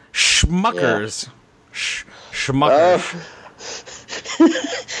young. Schmuckers. Yeah. Schmuckers.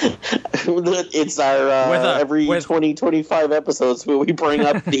 It's our every 20-25 episodes where we bring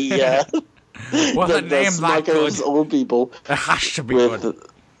up the the name that good. Old people. It has to be good.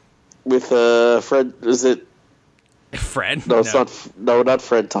 With Fred, is it Fred? No, it's not. No, not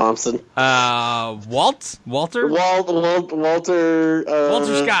Fred Thompson. Walter. Walter. Walter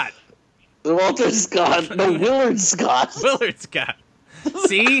Scott. Walter Scott. No, Willard Scott. Willard Scott.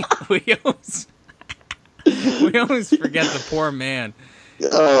 See, we always forget the poor man.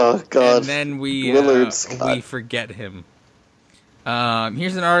 Oh God! And then we forget him.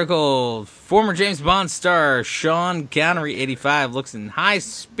 Here's an article. Former James Bond star Sean Connery, 85, looks in high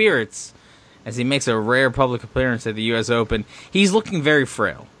spirits as he makes a rare public appearance at the U.S. Open. He's looking very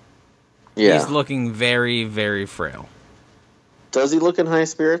frail. Yeah. He's looking very, very frail. Does he look in high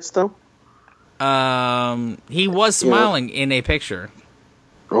spirits, though? He was smiling in a picture.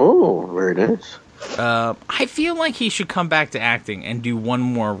 Oh, very nice. I feel like he should come back to acting and do one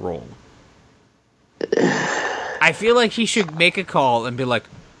more role. I feel like he should make a call and be like,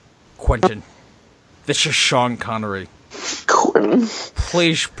 "Quentin, this is Sean Connery. Quentin,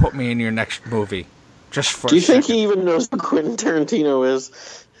 please put me in your next movie." Just for Do you think he even knows who Quentin Tarantino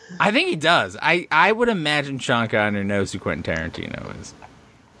is? I think he does. I would imagine Sean Connery knows who Quentin Tarantino is.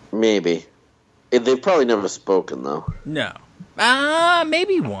 Maybe. They've probably never spoken, though. No.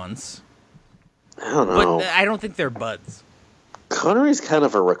 Maybe once. I don't know. But I don't think they're buds. Connery's kind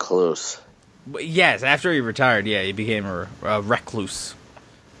of a recluse. Yes, after he retired, he became a recluse.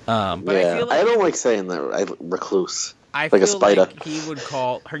 But yeah, I feel like I don't like saying that. Recluse. I like feel a spider. like he would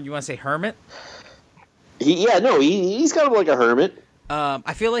call her. You want to say hermit? He's kind of like a hermit.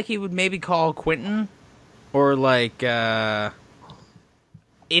 I feel like he would maybe call Quentin, or like if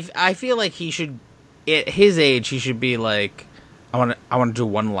I feel like he should, at his age, he should be like, I want to do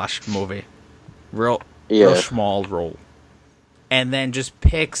one last movie, real small role, and then just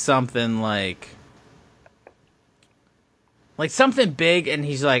pick something like something big, and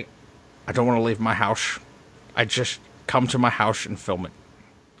he's like, I don't want to leave my house, I just come to my house and film it,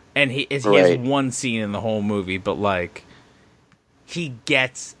 and he has one scene in the whole movie, but like he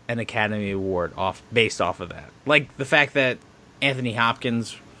gets an Academy Award based off of that, like the fact that Anthony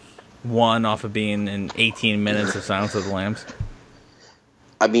Hopkins won off of being in 18 minutes of Silence of the Lambs.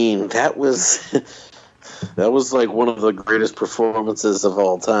 I mean, that was like one of the greatest performances of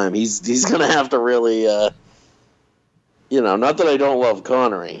all time. He's gonna have to really, not that I don't love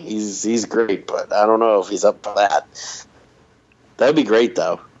Connery. He's great, but I don't know if he's up for that. That'd be great,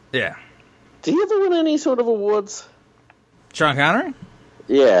 though. Yeah. Did he ever win any sort of awards? Sean Connery?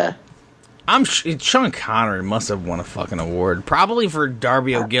 Yeah. Sean Connery must have won a fucking award. Probably for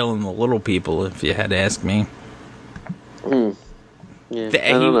Darby O'Gill and the Little People, if you had to ask me.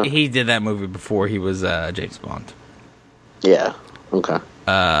 Yeah, he did that movie before he was James Bond. Yeah. Okay.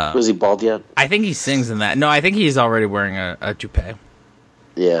 Was he bald yet? I think he sings in that. No, I think he's already wearing a toupee.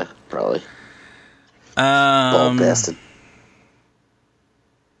 Yeah, probably. Bald bastard.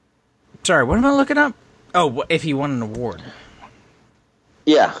 Sorry, what am I looking up? Oh, if he won an award.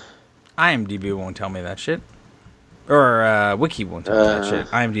 Yeah. IMDb won't tell me that shit. Or Wiki won't tell me that shit.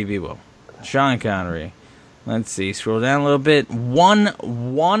 IMDb will. Sean Connery. Let's see. Scroll down a little bit. Won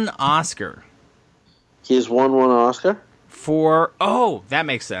one Oscar. He's won one Oscar? For, that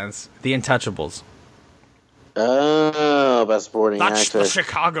makes sense. The Untouchables. Oh, best supporting That's actor. the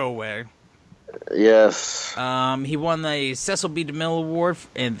Chicago way. Yes. He won the Cecil B. DeMille Award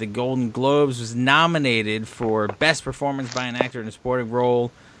and the Golden Globes. Was nominated for Best Performance by an Actor in a Supporting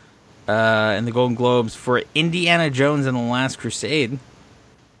Role in the Golden Globes for Indiana Jones and the Last Crusade.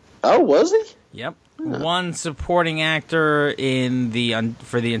 Oh, was he? Yep. Won Supporting Actor in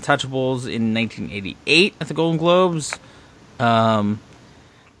for The Untouchables in 1988 at the Golden Globes.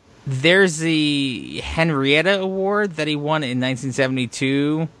 There's the Henrietta Award that he won in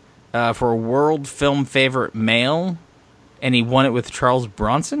 1972 for World Film Favorite Male, and he won it with Charles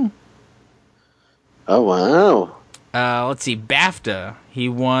Bronson. Oh, wow. Let's see, BAFTA. He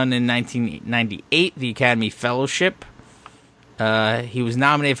won in 1998 the Academy Fellowship. He was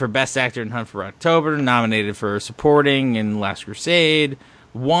nominated for Best Actor in Hunt for October, nominated for Supporting in Last Crusade,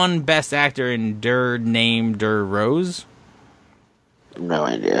 won Best Actor in Der Name Der Rose. No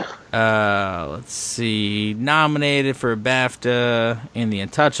idea. Let's see, nominated for BAFTA in The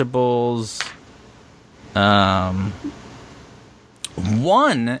Untouchables.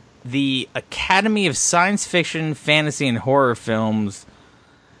 Won the Academy of Science Fiction, Fantasy, and Horror Films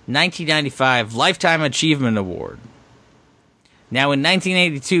 1995 Lifetime Achievement Award. Now, in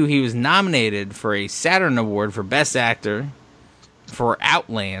 1982, he was nominated for a Saturn Award for Best Actor for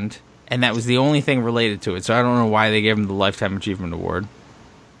Outland, and that was the only thing related to it, so I don't know why they gave him the Lifetime Achievement Award.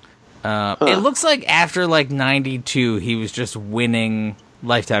 It looks like after, 92, he was just winning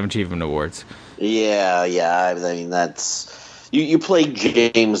Lifetime Achievement Awards. Yeah. I mean, that's... You play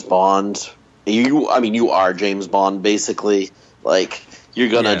James Bond. You are James Bond, basically. You're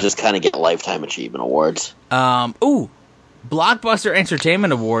gonna just kind of get Lifetime Achievement Awards. Blockbuster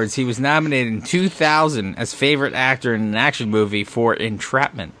Entertainment Awards, he was nominated in 2000 as Favorite Actor in an Action Movie for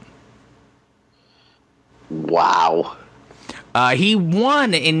Entrapment. Wow. He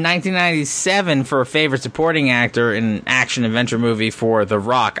won in 1997 for a Favorite Supporting Actor in an Action Adventure Movie for The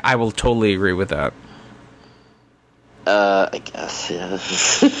Rock. I will totally agree with that. I guess, yeah.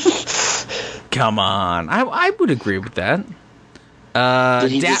 Come on. I would agree with that.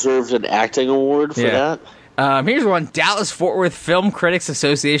 Did he deserve an acting award for that? Here's one. Dallas-Fort Worth Film Critics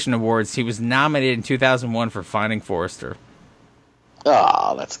Association Awards. He was nominated in 2001 for Finding Forrester.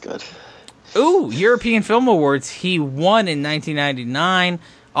 Oh, that's good. European Film Awards. He won in 1999.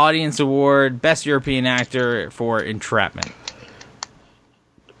 Audience Award, Best European Actor for Entrapment.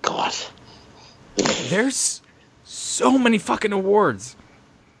 God. There's so many fucking awards.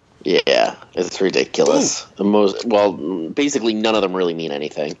 Yeah, it's ridiculous. Basically none of them really mean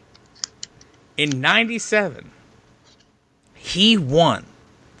anything. In 97, he won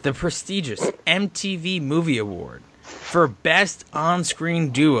the prestigious MTV Movie Award for Best On-Screen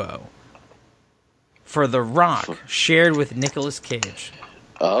Duo for The Rock, shared with Nicolas Cage.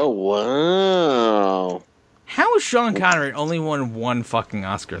 Oh, wow. How is Sean Connery only won one fucking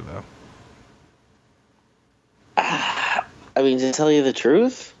Oscar, though? I mean, to tell you the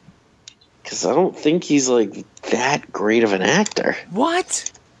truth, because I don't think he's, that great of an actor.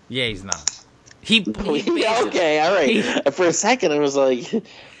 What? Yeah, he's not. Okay, all right. For a second, I was like...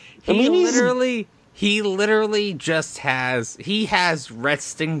 He literally just has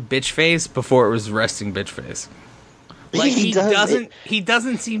resting bitch face before it was resting bitch face. He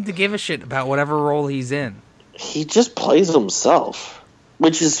doesn't seem to give a shit about whatever role he's in. He just plays himself,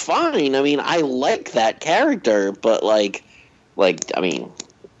 which is fine. I mean, I like that character, but I mean,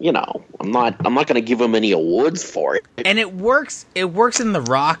 I'm not going to give him any awards for it. And it works in The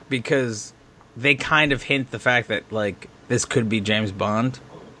Rock because they kind of hint the fact that this could be James Bond.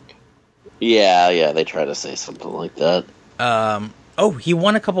 Yeah, they try to say something like that. He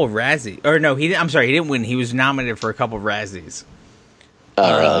won a couple of Razzies. Or no, he didn't win. He was nominated for a couple of Razzies.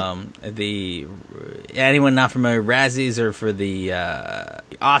 Oh, really? Anyone not familiar, Razzies are for the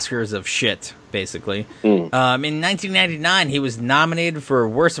Oscars of shit, basically. In 1999, he was nominated for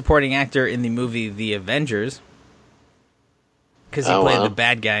Worst Supporting Actor in the movie The Avengers. Because he played the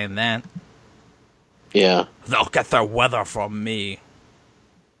bad guy in that. Yeah. They'll get their weather from me.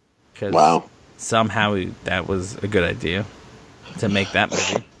 Because somehow that was a good idea to make that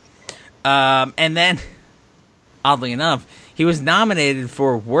movie. And then, oddly enough, he was nominated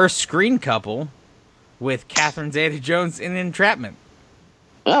for Worst Screen Couple with Catherine Zeta-Jones in Entrapment.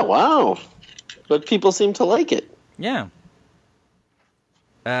 Oh, wow. But people seem to like it. Yeah.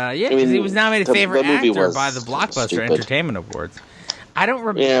 Yeah, because he was nominated favorite actor by the Blockbuster stupid. Entertainment Awards. I don't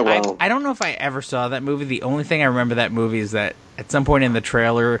remember. Yeah, well. I don't know if I ever saw that movie. The only thing I remember that movie is that at some point in the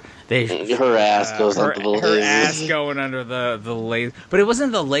trailer, her ass goes under the lasers. Her ass going under the laser, but it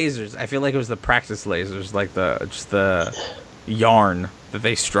wasn't the lasers. I feel like it was the practice lasers, like the yarn that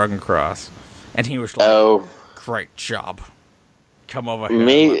they strung across. And he was like, "Oh, great job! Come over here,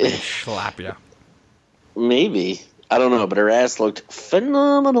 Maybe. let me slap you." Maybe. I don't know, but her ass looked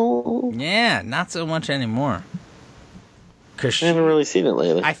phenomenal. Yeah, not so much anymore. I haven't really seen it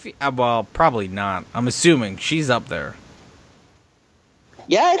lately. Well, probably not. I'm assuming she's up there.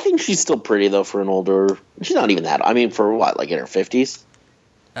 Yeah, I think she's still pretty though for an older. She's not even that. I mean, for what, like in her 50s?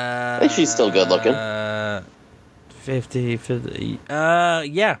 I think she's still good looking. 50.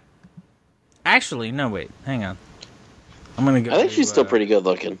 Yeah. Actually, no, wait. Hang on. I'm gonna go. I think she's still pretty good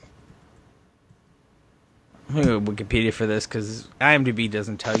looking. I'm gonna go to Wikipedia for this because IMDb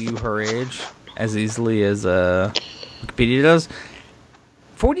doesn't tell you her age as easily as Wikipedia does.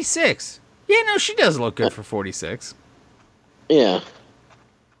 46. Yeah, no, she does look good for 46. Yeah.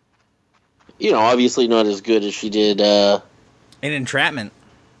 You know, obviously not as good as she did In Entrapment.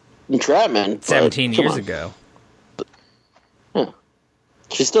 17 years ago. Yeah.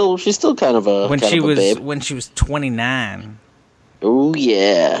 She's still kind of a babe. When she was 29. Oh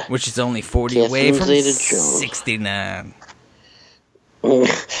yeah. Which is only 40 Catherine away from Zeta-Jones. 69.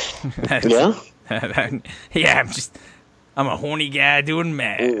 Yeah? Yeah, I'm a horny guy doing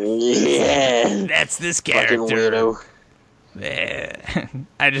math. Yeah. That's this Fucking character. weirdo. Yeah.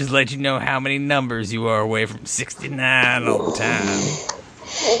 I just let you know how many numbers you are away from 69 all the time.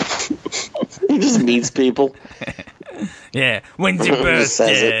 He just meets people. Yeah. When's your Just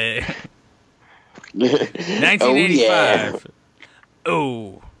says birthday? Oh 1985.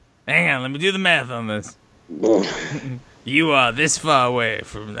 Oh. Hang on, let me do the math on this. You are this far away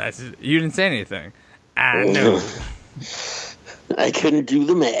from that. You didn't say anything. I know. I couldn't do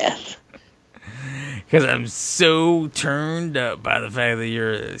the math. Because I'm so turned up by the fact that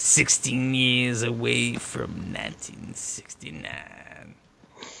you're 16 years away from 1969.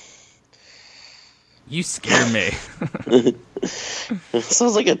 You scare me.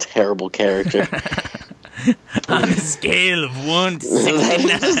 Sounds like a terrible character. On a scale of 1 to That's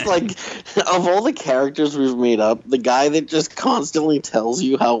 69. just like, of all the characters we've made up, the guy that just constantly tells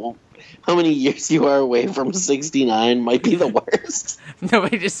you how many years you are away from 69 might be the worst. No,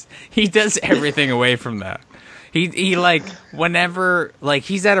 he does everything away from that. He like, whenever, like,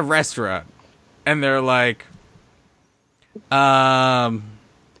 he's at a restaurant, and they're like,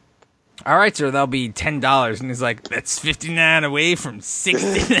 all right, sir, that'll be $10. And he's like, that's 59 away from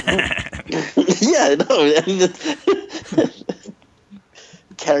 69. Yeah, no.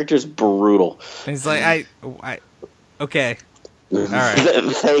 Character's brutal. And he's like, I okay. All right.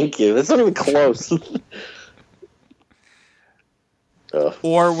 Thank you. That's not even close.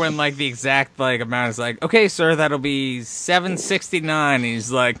 Or when, like, the exact, like, amount is like, okay, sir, that'll be $7.69. And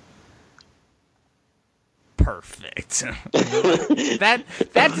he's like, perfect. that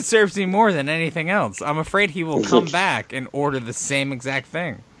deserves me more than anything else. I'm afraid he will come back and order the same exact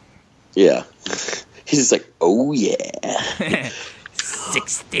thing. Yeah. He's just like, oh yeah.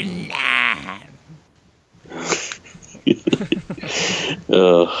 69.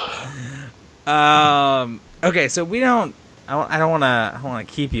 Okay, so we don't. I don't want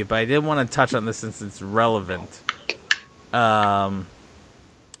to keep you, but I did want to touch on this since it's relevant. I'm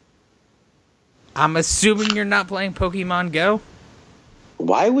assuming you're not playing Pokemon Go?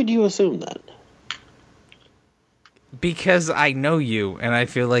 Why would you assume that? Because I know you, and I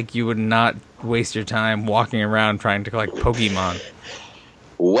feel like you would not waste your time walking around trying to collect Pokemon.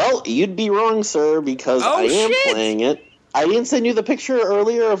 Well, you'd be wrong, sir, because I am playing it. I didn't send you the picture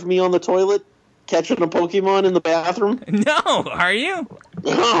earlier of me on the toilet catching a Pokemon in the bathroom? No, are you?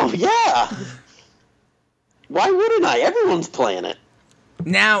 Oh, yeah. Why wouldn't I? Everyone's playing it.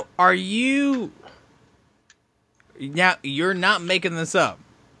 Now, are you... Now, you're not making this up.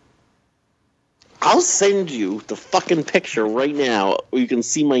 I'll send you the fucking picture right now where you can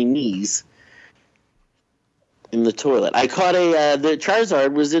see my knees in the toilet. I caught the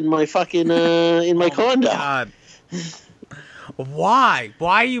Charizard was in my fucking, in my condo. God. Why?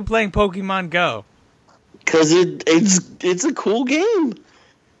 Why are you playing Pokemon Go? Because it's a cool game.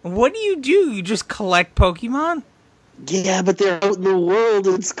 What do? You just collect Pokemon? Yeah, but they're out in the world.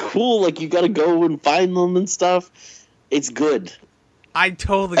 It's cool. Like, you gotta go and find them and stuff. It's good. I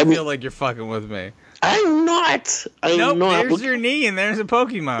totally feel like you're fucking with me. I'm not. Nope, there's your knee and there's a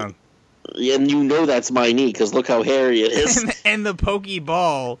Pokemon. And you know that's my knee, because look how hairy it is. And the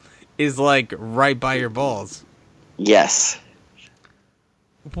Pokeball is, like, right by your balls. Yes.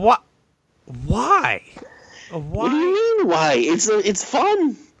 What? Why? What do you mean, why? It's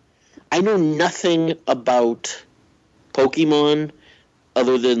fun. I know nothing about Pokemon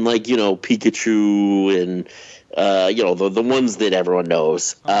other than, like, you know, Pikachu and, you know, the ones that everyone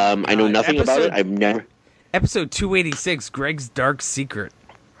knows. I know nothing about it. I've never... Episode 286, Greg's Dark Secret.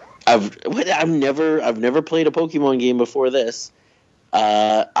 I've never played a Pokemon game before this.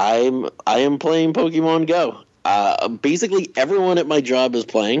 I am playing Pokemon Go. Basically everyone at my job is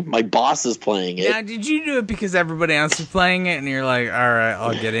playing. My boss is playing it. Now, did you do it because everybody else is playing it, and you're like, all right,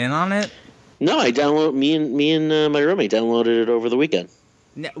 I'll get in on it? No, I download. Me and my roommate downloaded it over the weekend.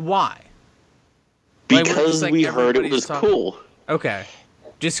 Why? Because we heard it was cool. Okay,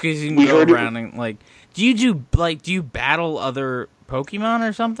 just because you can go around and like, do you battle other Pokemon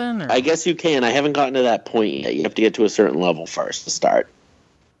or something? Or? I guess you can. I haven't gotten to that point yet. You have to get to a certain level first to start.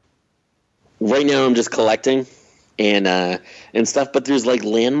 Right now, I'm just collecting and stuff, but there's like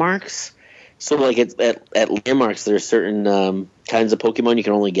landmarks. So like at landmarks, there's certain kinds of Pokemon you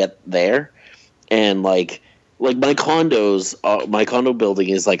can only get there, and like my condo building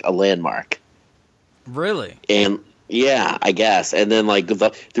is like a landmark. Really? And yeah, I guess. And then like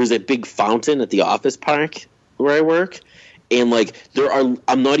there's a big fountain at the office park where I work, and like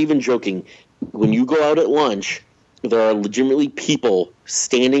I'm not even joking. When you go out at lunch, there are legitimately people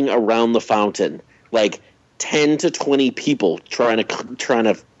standing around the fountain, like 10 to 20 people trying to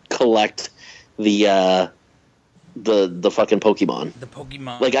collect the fucking Pokemon. The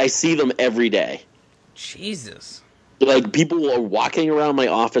Pokemon. Like I see them every day. Jesus. Like people are walking around my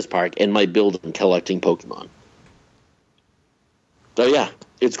office park and my building collecting Pokemon. So yeah,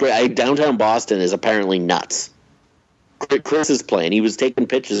 it's great. Downtown Boston is apparently nuts. Chris is playing. He was taking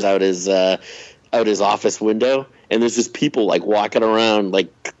pictures out his office window, and there's just people like walking around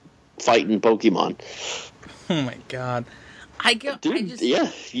like fighting Pokemon. Oh my god!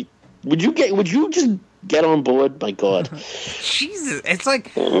 Yeah. Would you just get on board? My god. Jesus, it's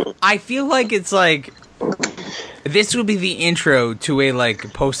like I feel like it's like this would be the intro to a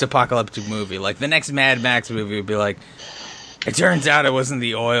like post-apocalyptic movie. Like the next Mad Max movie would be like, it turns out it wasn't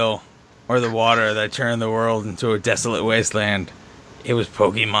the oil or the water that turned the world into a desolate wasteland. It was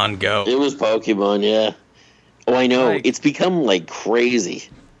Pokemon Go. It was Pokemon, yeah. Oh, I know. It's become, like, crazy.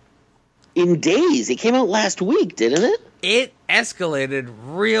 In days. It came out last week, didn't it? It escalated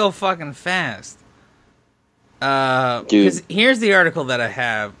real fucking fast. Dude. Because here's the article that I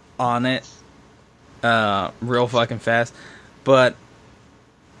have on it. Real fucking fast. But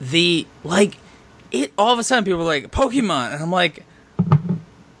all of a sudden people were like, Pokemon. And I'm like,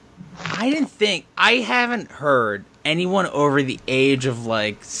 I haven't heard anyone over the age of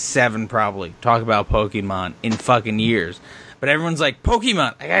like 7 probably talk about Pokemon in fucking years. But everyone's like,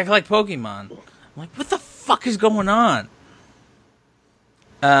 Pokemon, I gotta collect Pokemon. I'm like, what the fuck is going on?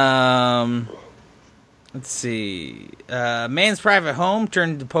 Let's see. Man's private home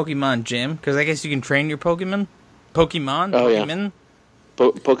turned into Pokemon gym, because I guess you can train your Pokemon. Pokemon? Oh,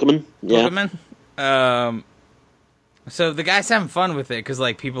 Pokemon? Yeah. Pokemon? Yeah. Pokemon? So the guy's having fun with it, because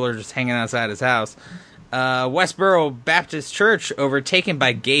like people are just hanging outside his house. Westboro Baptist Church overtaken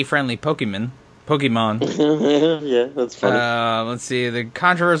by gay-friendly Pokemon. Yeah, that's funny. Let's see. The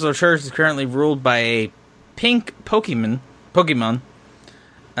controversial church is currently ruled by a pink Pokemon,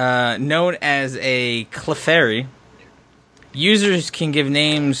 known as a Clefairy. Users can give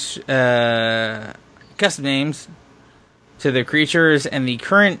names, custom names, to their creatures, and the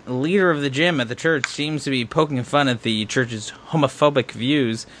current leader of the gym at the church seems to be poking fun at the church's homophobic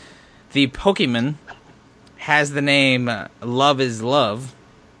views. The Pokemon has the name Love is Love.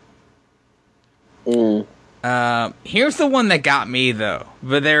 Here's the one that got me, though.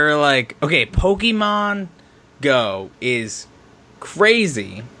 But they were like, okay, Pokemon Go is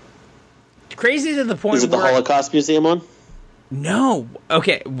crazy. Crazy to the point where... Is it the Holocaust Museum one? No.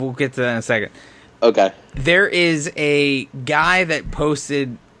 Okay, we'll get to that in a second. Okay. There is a guy that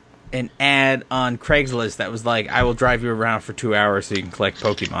posted an ad on Craigslist that was like, I will drive you around for 2 hours so you can collect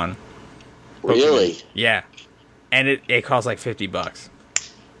Pokemon. Really? Yeah. And it costs like $50.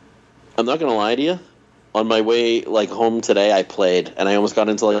 I'm not gonna lie to you. On my way like home today, I played, and I almost got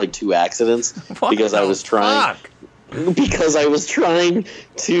into like 2 accidents because I was trying. Because I was trying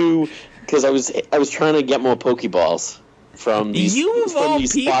to get more Pokeballs from these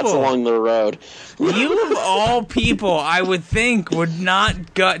spots along the road. You of all people, I would think, would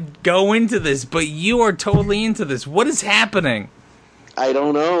not go into this, but you are totally into this. What is happening? I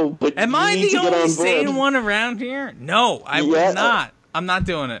don't know, but am I the only sane one around here? No, I would not. I'm not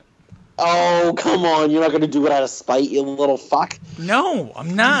doing it. Oh, come on. You're not going to do it out of spite, you little fuck. No,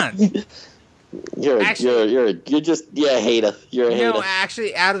 I'm not. You're just a hater. You're a hater. No,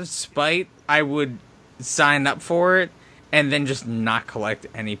 actually, out of spite, I would sign up for it and then just not collect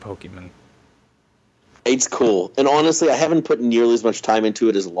any Pokemon. It's cool. And honestly, I haven't put nearly as much time into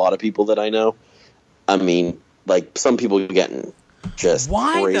it as a lot of people that I know. I mean, like, some people are getting just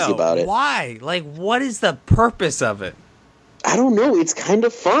crazy about it. Why? Like, what is the purpose of it? I don't know. It's kind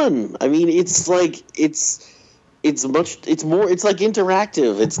of fun. I mean, it's like, it's like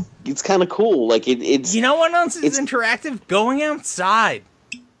interactive. It's kind of cool. Like, it's... You know what else is interactive? Going outside.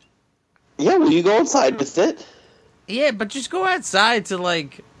 Yeah, well, you go outside with it. Yeah, but just go outside to,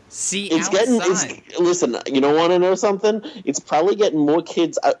 like... Listen, you don't want to know something? It's probably getting more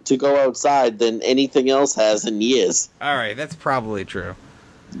kids out to go outside than anything else has in years. All right, that's probably true.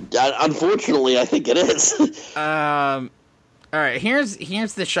 Unfortunately, I think it is. All right, here's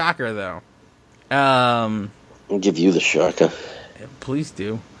the shocker, though. I'll give you the shocker. Please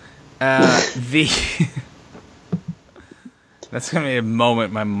do. That's gonna be a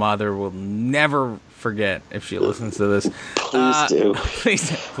moment my mother will never forget if she listens to this. Please do.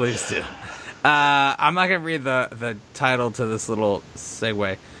 Please do. I'm not gonna read the title to this little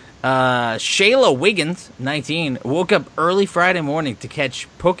segue. Shayla Wiggins, 19, woke up early Friday morning to catch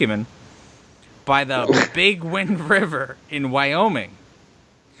Pokemon by the Big Wind River in Wyoming.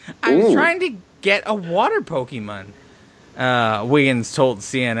 I was trying to get a water Pokemon, Wiggins told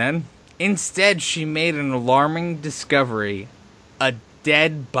CNN. Instead, she made an alarming discovery: a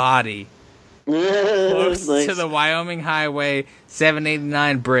dead body close to the Wyoming Highway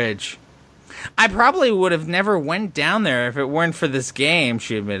 789 bridge. I probably would have never went down there if it weren't for this game,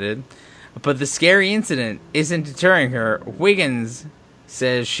 she admitted. But the scary incident isn't deterring her. Wiggins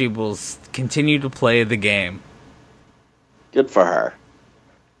says she will continue to play the game. Good for her.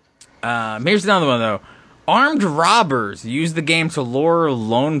 Here's another one, though. Armed robbers use the game to lure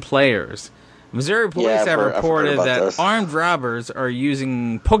lone players. Missouri police have reported that armed robbers are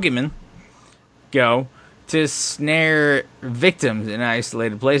using Pokemon Go to snare victims in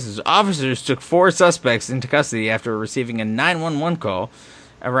isolated places. Officers took 4 suspects into custody after receiving a 911 call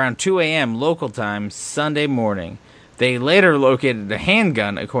around 2 a.m. local time Sunday morning. They later located a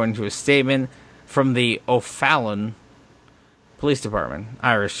handgun, according to a statement from the O'Fallon Police Department.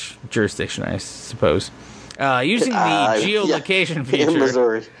 Irish jurisdiction, I suppose. Using the geolocation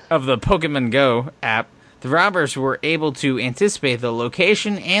feature of the Pokemon Go app, the robbers were able to anticipate the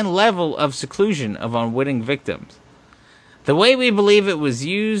location and level of seclusion of unwitting victims. The way we believe it was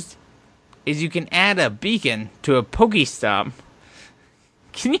used is you can add a beacon to a Pokestop.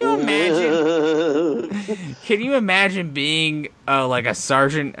 Can you imagine? Can you imagine being like a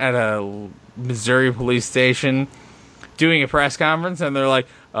sergeant at a Missouri police station doing a press conference, and they're like,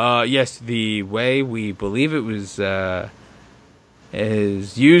 yes, the way we believe it was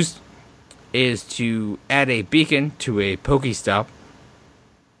is used is to add a beacon to a Pokestop.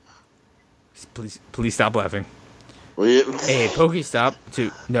 Please stop laughing. A Pokestop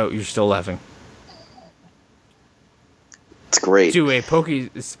to... No, you're still laughing. It's great. To a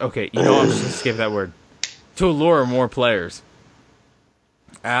Okay, you know I'm just going to skip that word. To lure more players.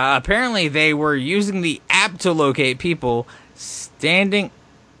 Apparently, they were using the app to locate people standing...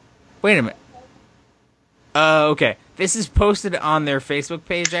 Wait a minute. Okay. This is posted on their Facebook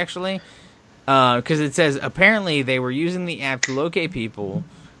page, actually. Because it says, apparently, they were using the app to locate people,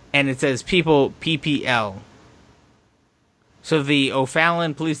 and it says people PPL. So the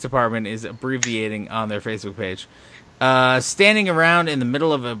O'Fallon Police Department is abbreviating on their Facebook page. Standing around in the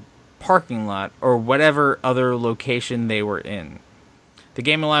middle of a parking lot or whatever other location they were in. The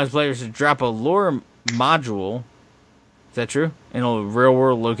game allows players to drop a lure module. Is that true? In a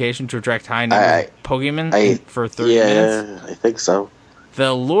real-world location to attract high numbers of Pokemon for 30 minutes? Yeah, I think so.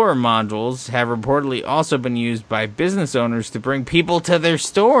 The lure modules have reportedly also been used by business owners to bring people to their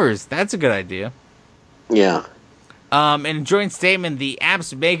stores. That's a good idea. Yeah. In a joint statement, the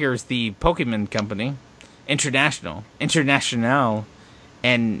app's makers, the Pokemon Company, International, and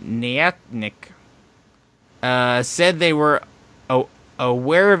Niantic, said they were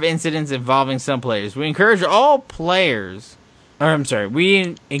aware of incidents involving some players. We encourage all people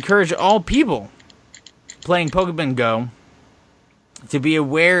playing Pokemon Go to be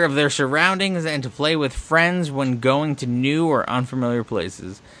aware of their surroundings and to play with friends when going to new or unfamiliar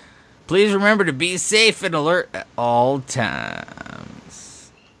places. Please remember to be safe and alert at all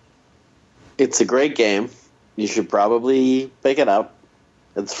times. It's a great game. You should probably pick it up.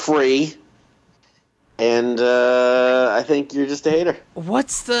 It's free. And I think you're just a hater.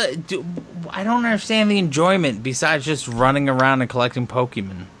 I don't understand the enjoyment besides just running around and collecting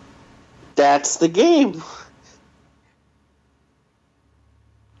Pokemon. That's the game.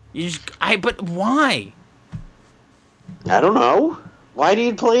 But why? I don't know. Why do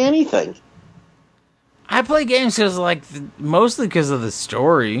you play anything? I play games mostly because of the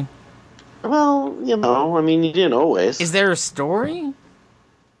story. Well, you didn't always. Is there a story?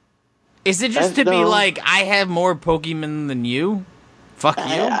 Is it just to be like, I have more Pokemon than you? Fuck you?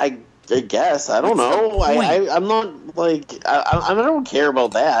 I guess. I don't What's know. the point? I'm not like I don't care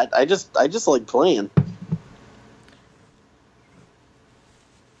about that. I just like playing.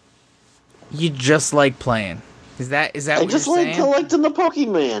 You just like playing. Is that what I just you're like saying? collecting the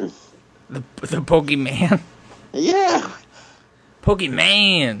Pokemon. The Pokemon? Yeah.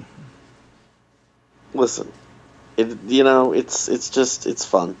 Pokemon! Listen, it's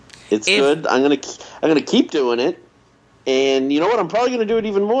fun. It's good. I'm gonna keep doing it, and you know what? I'm probably gonna do it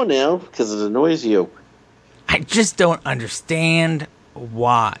even more now because it annoys you. I just don't understand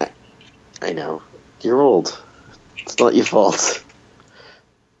why. I know you're old. It's not your fault.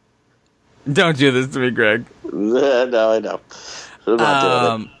 Don't do this to me, Greg. No, I know. I'm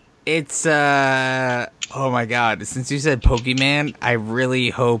not doing it. It's oh my god, since you said Pokemon, I really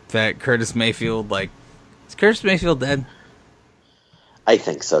hope that Curtis Mayfield, is Curtis Mayfield dead? I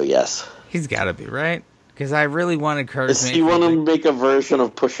think so, yes. He's gotta be, right? Because I really wanted Curtis Does he want to make a version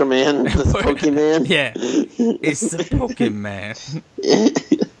of Pusher Man, this Pokemon? Yeah. It's the Pokemon.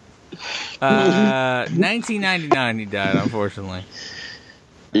 1999 he died, unfortunately.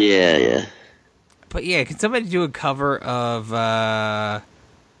 Yeah. But yeah, can somebody do a cover of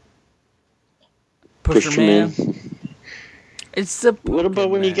Pusher Man? It's the Pokemon. What about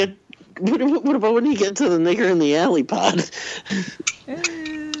when you get? What about when you get to the nigger in the alley pod?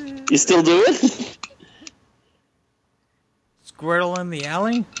 You still do it? Squirrel in the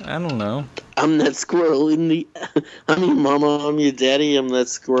alley? I don't know. I'm that squirrel in the. I'm your mama. I'm your daddy. I'm that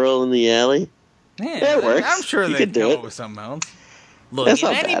squirrel in the alley. Yeah, that works. I'm sure You they could can do come it. up with something else. Look, That's if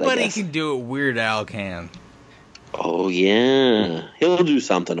not bad, I anybody guess. can do it, Weird Al can. Oh yeah, he'll do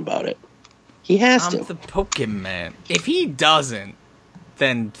something about it. He has I'm to. the Pokemon. If he doesn't,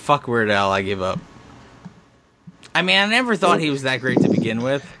 then fuck Weird Al, I give up. I mean, I never thought he was that great to begin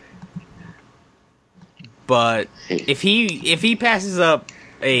with. But if he passes up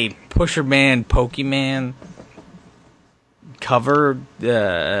a Pusher Man Pokemon cover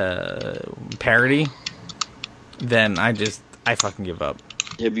parody, then I fucking give up.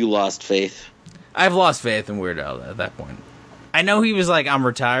 Have you lost faith? I've lost faith in Weird Al at that point. I know he was like, I'm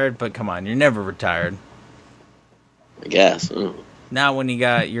retired, but come on, you're never retired. I guess. Not when you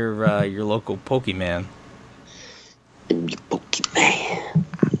got your local Pokemon.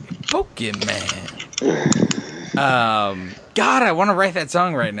 Pokemon. God, I want to write that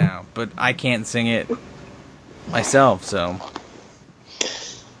song right now, but I can't sing it myself, so.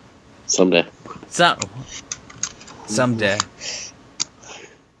 Someday. Someday.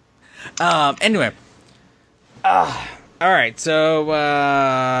 Anyway. Alright, so,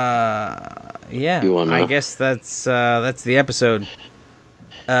 yeah. I guess that's the episode.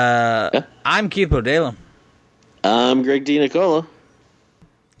 Yeah. I'm Keith Podela. I'm Greg D. Nicola.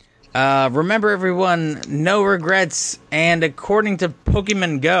 Remember, everyone, no regrets, and according to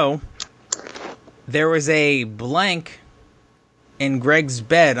Pokemon Go, there was a blank in Greg's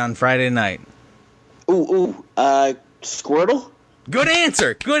bed on Friday night. Ooh, Squirtle? Good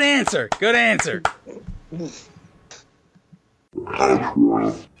answer! Good answer! Good answer!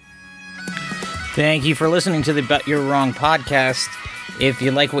 Thank you for listening to the Bet You're Wrong podcast. If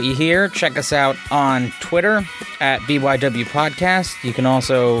you like what you hear, check us out on Twitter at BYW Podcast. You can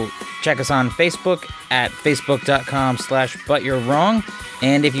also check us on Facebook at facebook.com/butyourwrong.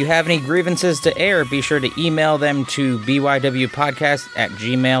 And if you have any grievances to air, be sure to email them to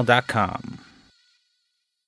bywpodcast@gmail.com.